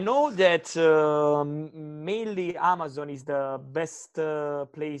 I know that mainly Amazon is the best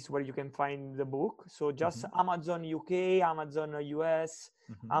place where you can find the book. So just Amazon UK, Amazon US,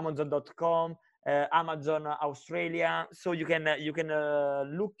 Amazon.com, Amazon Australia. So you can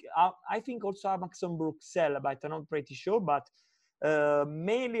look up. I think also Amazon Bruxelles, but I'm not pretty sure. But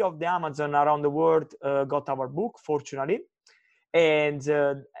mainly of the Amazon around the world got our book, fortunately. And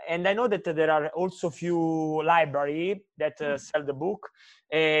I know that there are also few library that sell the book,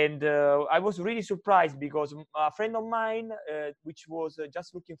 and I was really surprised because a friend of mine, which was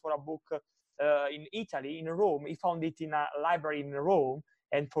just looking for a book in Italy, in Rome, he found it in a library in Rome,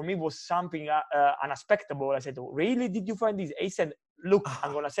 and for me was something unexpected. I said, oh, "Really? Did you find this?" He said, "Look,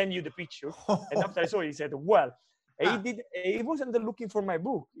 I'm gonna send you the picture." And after I saw it, he said, "Well." He wasn't looking for my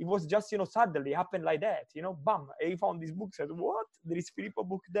book. It was just, suddenly happened like that, bam. He found this book, said, "What? There is Filippo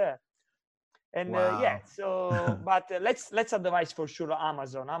book there." And Wow. so, but let's advise for sure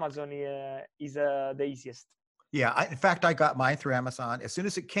Amazon. Amazon is the easiest. Yeah, in fact, I got mine through Amazon. As soon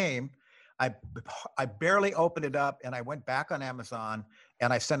as it came, I barely opened it up, and I went back on Amazon,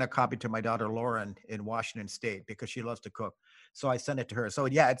 and I sent a copy to my daughter Lauren in Washington State because she loves to cook. So I sent it to her. So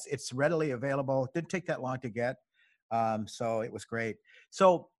yeah, it's readily available. It didn't take that long to get. So it was great.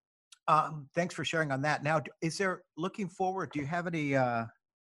 So thanks for sharing on that. Now, is there, looking forward, do you have any?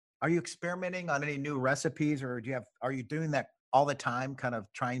 Are you experimenting on any new recipes, or are you doing that all the time, kind of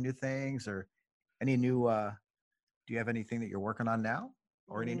trying new things, or any new? Do you have anything that you're working on now,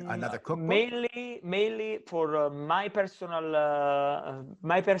 or another cookbook? Mainly for my personal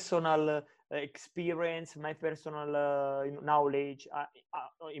experience, my personal knowledge.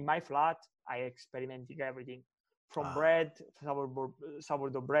 In my flat, I experimenting everything from bread,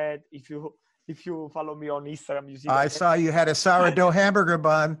 sourdough bread. If you follow me on Instagram, you see. I saw you had a sourdough hamburger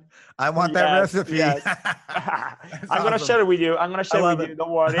bun. I want that recipe. Yes. I'm gonna share it with you.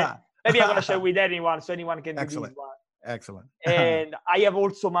 Don't worry. Maybe I'm gonna share with anyone, so anyone can do this one. Excellent. And I have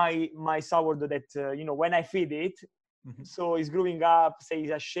also my sourdough that when I feed it, so it's growing up. Say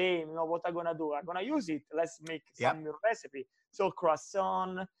it's a shame. What I'm gonna do? I'm gonna use it. Let's make some new recipe. So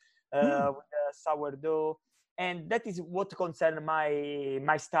croissant with sourdough, and that is what concerns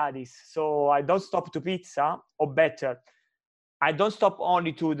my studies. So I don't stop to pizza, or better, I don't stop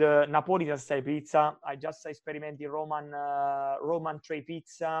only to the Napolitan style pizza. I just experimented Roman tray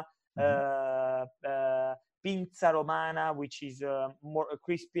pizza. Pizza Romana, which is more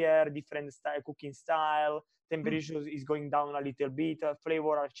crispier, different cooking style. Temperature is going down a little bit.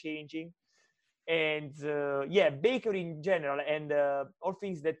 Flavor are changing, and bakery in general, and all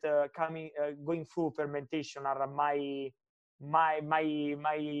things that going through fermentation are my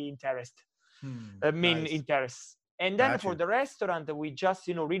interest, main interest. And then for the restaurant, we just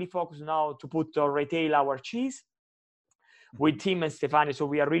we focus now to put on retail our cheese with Tim and Stefani. So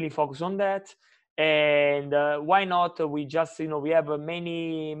we are really focused on that. And why not? We just we have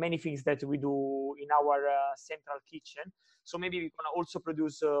many things that we do in our central kitchen. So maybe we can also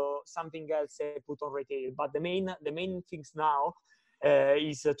produce something else put on retail. But the main things now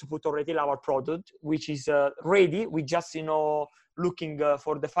is to put on retail our product, which is ready. We just looking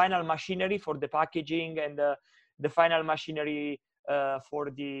for the final machinery for the packaging, and the final machinery for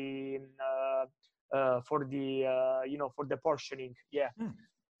the for the portioning.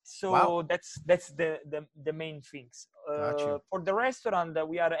 So that's the main things. For the restaurant,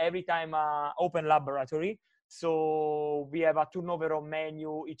 we are every time open laboratory. So we have a turnover of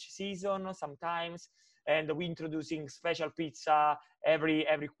menu each season sometimes, and we introducing special pizza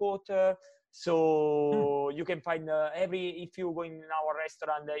every quarter. So you can find if you go in our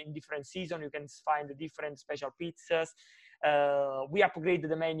restaurant in different season, you can find different special pizzas. We upgrade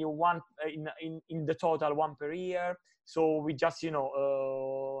the menu in the total one per year. So we just taking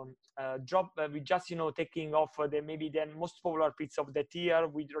off maybe the most popular pizza of that year,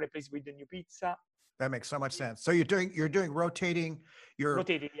 we replace with the new pizza. That makes so much sense. So you're doing rotating. You're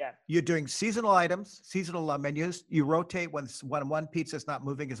doing seasonal items, seasonal menus. You rotate when one pizza is not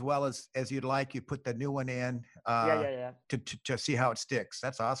moving as well as you'd like. You put the new one in to see how it sticks.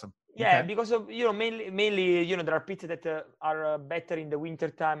 That's awesome. Because of mainly there are pizzas that are better in the winter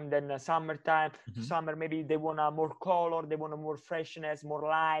time than summertime. Summer maybe they want more color, they want more freshness, more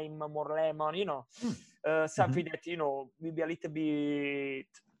lime, more lemon. Something that maybe a little bit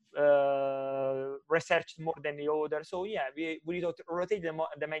researched more than the other. So we rotate the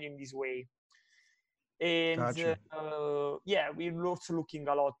menu in this way. And Gotcha. yeah, we're also looking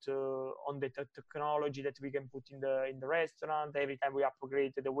a lot on the technology that we can put in the restaurant. Every time we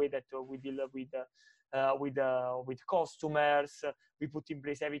upgrade the way that we deal with customers, we put in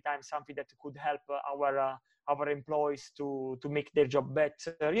place every time something that could help our employees to make their job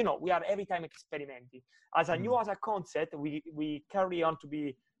better. You know, we are every time experimenting. As a concept, we carry on to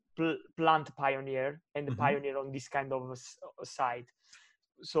be plant pioneer and pioneer on this kind of side.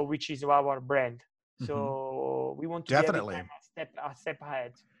 So which is our brand. So we want to Definitely. be every time a step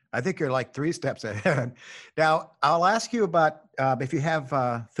ahead. I think you're like 3 steps ahead. Now, I'll ask you about if you have,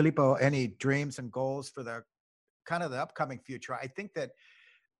 Filippo, any dreams and goals for the kind of the upcoming future.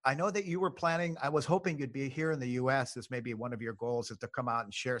 I know that you were planning, I was hoping you'd be here in the US as maybe one of your goals is to come out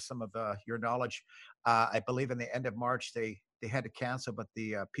and share some of your knowledge. I believe in the end of March, they had to cancel, but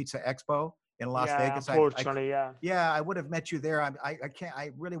the Pizza Expo in Las Yeah, Vegas, unfortunately, yeah. yeah, I would have met you there.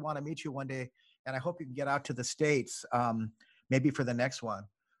 I really want to meet you one day, and I hope you can get out to the States, maybe for the next one,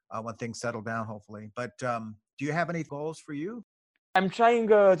 when things settle down, hopefully. But do you have any goals for you? I'm trying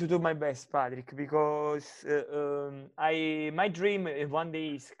to do my best, Patrick, because my dream one day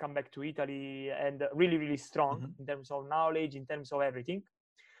is come back to Italy and really, really strong in terms of knowledge, in terms of everything.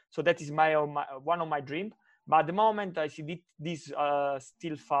 So that is one of my dream. But at the moment, I see this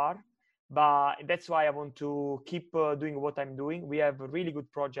still far. But that's why I want to keep doing what I'm doing. We have a really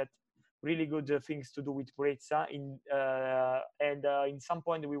good project, really good things to do with Purezza. And in some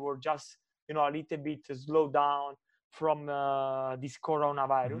point, we were just a little bit slowed down from this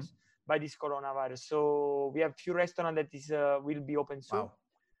coronavirus. By this coronavirus. So we have few restaurants that will be open soon. Wow.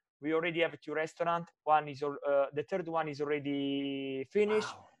 We already have 2 restaurants. One is the third one is already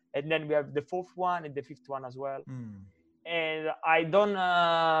finished, and then we have the 4th one and the 5th one as well. And I don't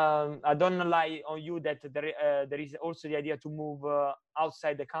lie on you that there is also the idea to move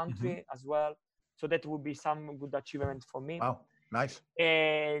outside the country as well. So that would be some good achievement for me. Wow, nice.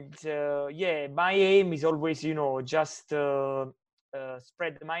 And yeah, my aim is always, just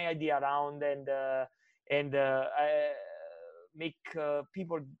spread my idea around and make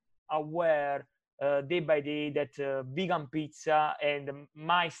people aware day by day that vegan pizza and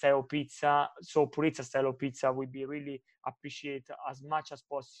my style of pizza, so Purezza style of pizza, will be really appreciated as much as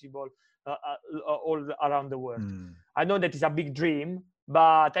possible all around the world. I know that is a big dream,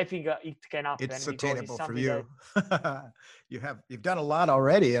 but I think it can happen. It's attainable for you. You've done a lot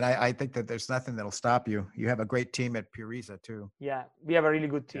already, and I think that there's nothing that'll stop you. You have a great team at Purezza too. Yeah, we have a really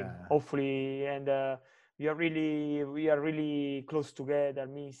good team, hopefully, and we are really close together.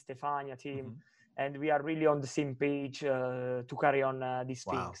 Me, Stefania team, and we are really on the same page to carry on these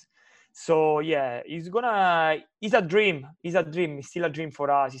things. So yeah, it's a dream. It's still a dream for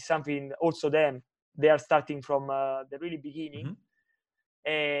us. It's something also they are starting from the really beginning.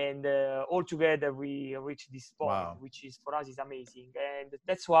 And all together we reach this point, which is for us is amazing, and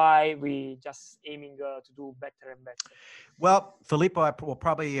that's why we just aiming to do better and better. Well, Filippo,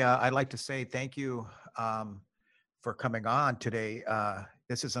 I'd like to say thank you for coming on today.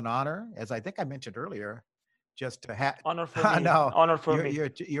 This is an honor, as I think I mentioned earlier. Just to have honor for me. Honor for me.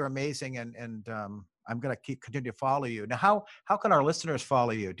 You're amazing, and I'm going to continue to follow you. Now, how can our listeners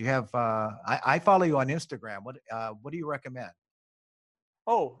follow you? Do you have? I follow you on Instagram. What do you recommend?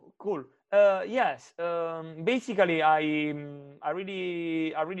 Oh, cool. Yes. Basically, I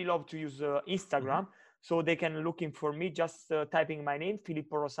really love to use Instagram, so they can looking for me just typing my name,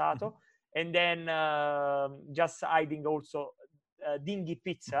 Filippo Rosato, and then just hiding also Dinghy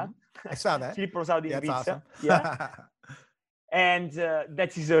Pizza. I saw that. Filippo Rosato Dinghy Pizza. Awesome. Yeah. And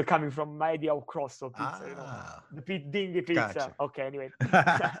that is coming from my idea of croissant pizza, the Dinghy Pizza. Gotcha. Okay, anyway.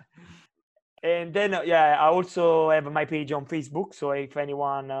 And then, I also have my page on Facebook. So if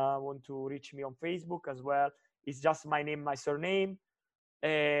anyone want to reach me on Facebook as well, it's just my name, my surname.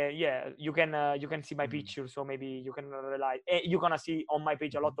 You can see my picture. So maybe you can rely. You're gonna see on my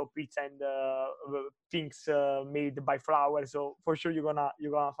page a lot of pizza and things made by flour. So for sure you're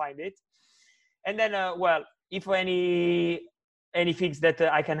gonna find it. And then, if any things that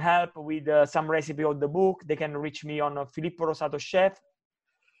I can help with some recipe of the book, they can reach me on Filippo Rosato Chef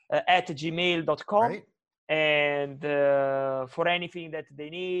at gmail.com. Right. And for anything that they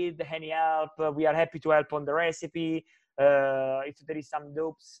need, any help, we are happy to help on the recipe. If there is some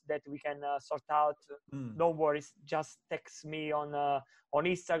dopes that we can sort out, don't worry, just text me on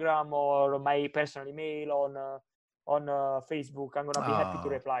Instagram or my personal email on Facebook. I'm gonna be happy to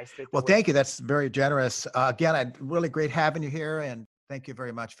reply straight away. Thank you. That's very generous. Again, really great having you here, and thank you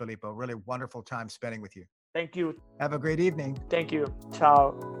very much, Filippo. Really wonderful time spending with you. Thank you. Have a great evening. Thank you.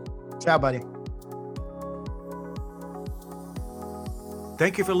 Ciao. Ciao, buddy.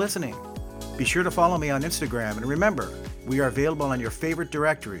 Thank you for listening. Be sure to follow me on Instagram, and remember, we are available on your favorite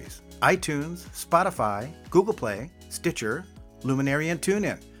directories: iTunes, Spotify, Google Play, Stitcher, Luminary, and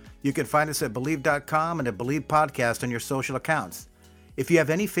TuneIn. You can find us at Believe.com and at Believe Podcast on your social accounts. If you have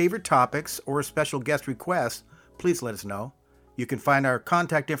any favorite topics or special guest requests, please let us know. You can find our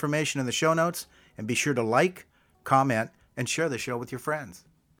contact information in the show notes, and be sure to like, comment, and share the show with your friends.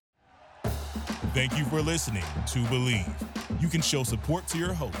 Thank you for listening to Believe. You can show support to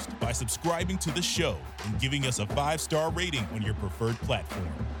your host by subscribing to the show and giving us a 5-star rating on your preferred platform.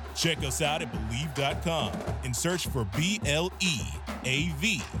 Check us out at Believe.com and search for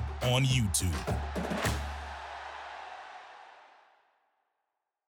BLEAV on YouTube.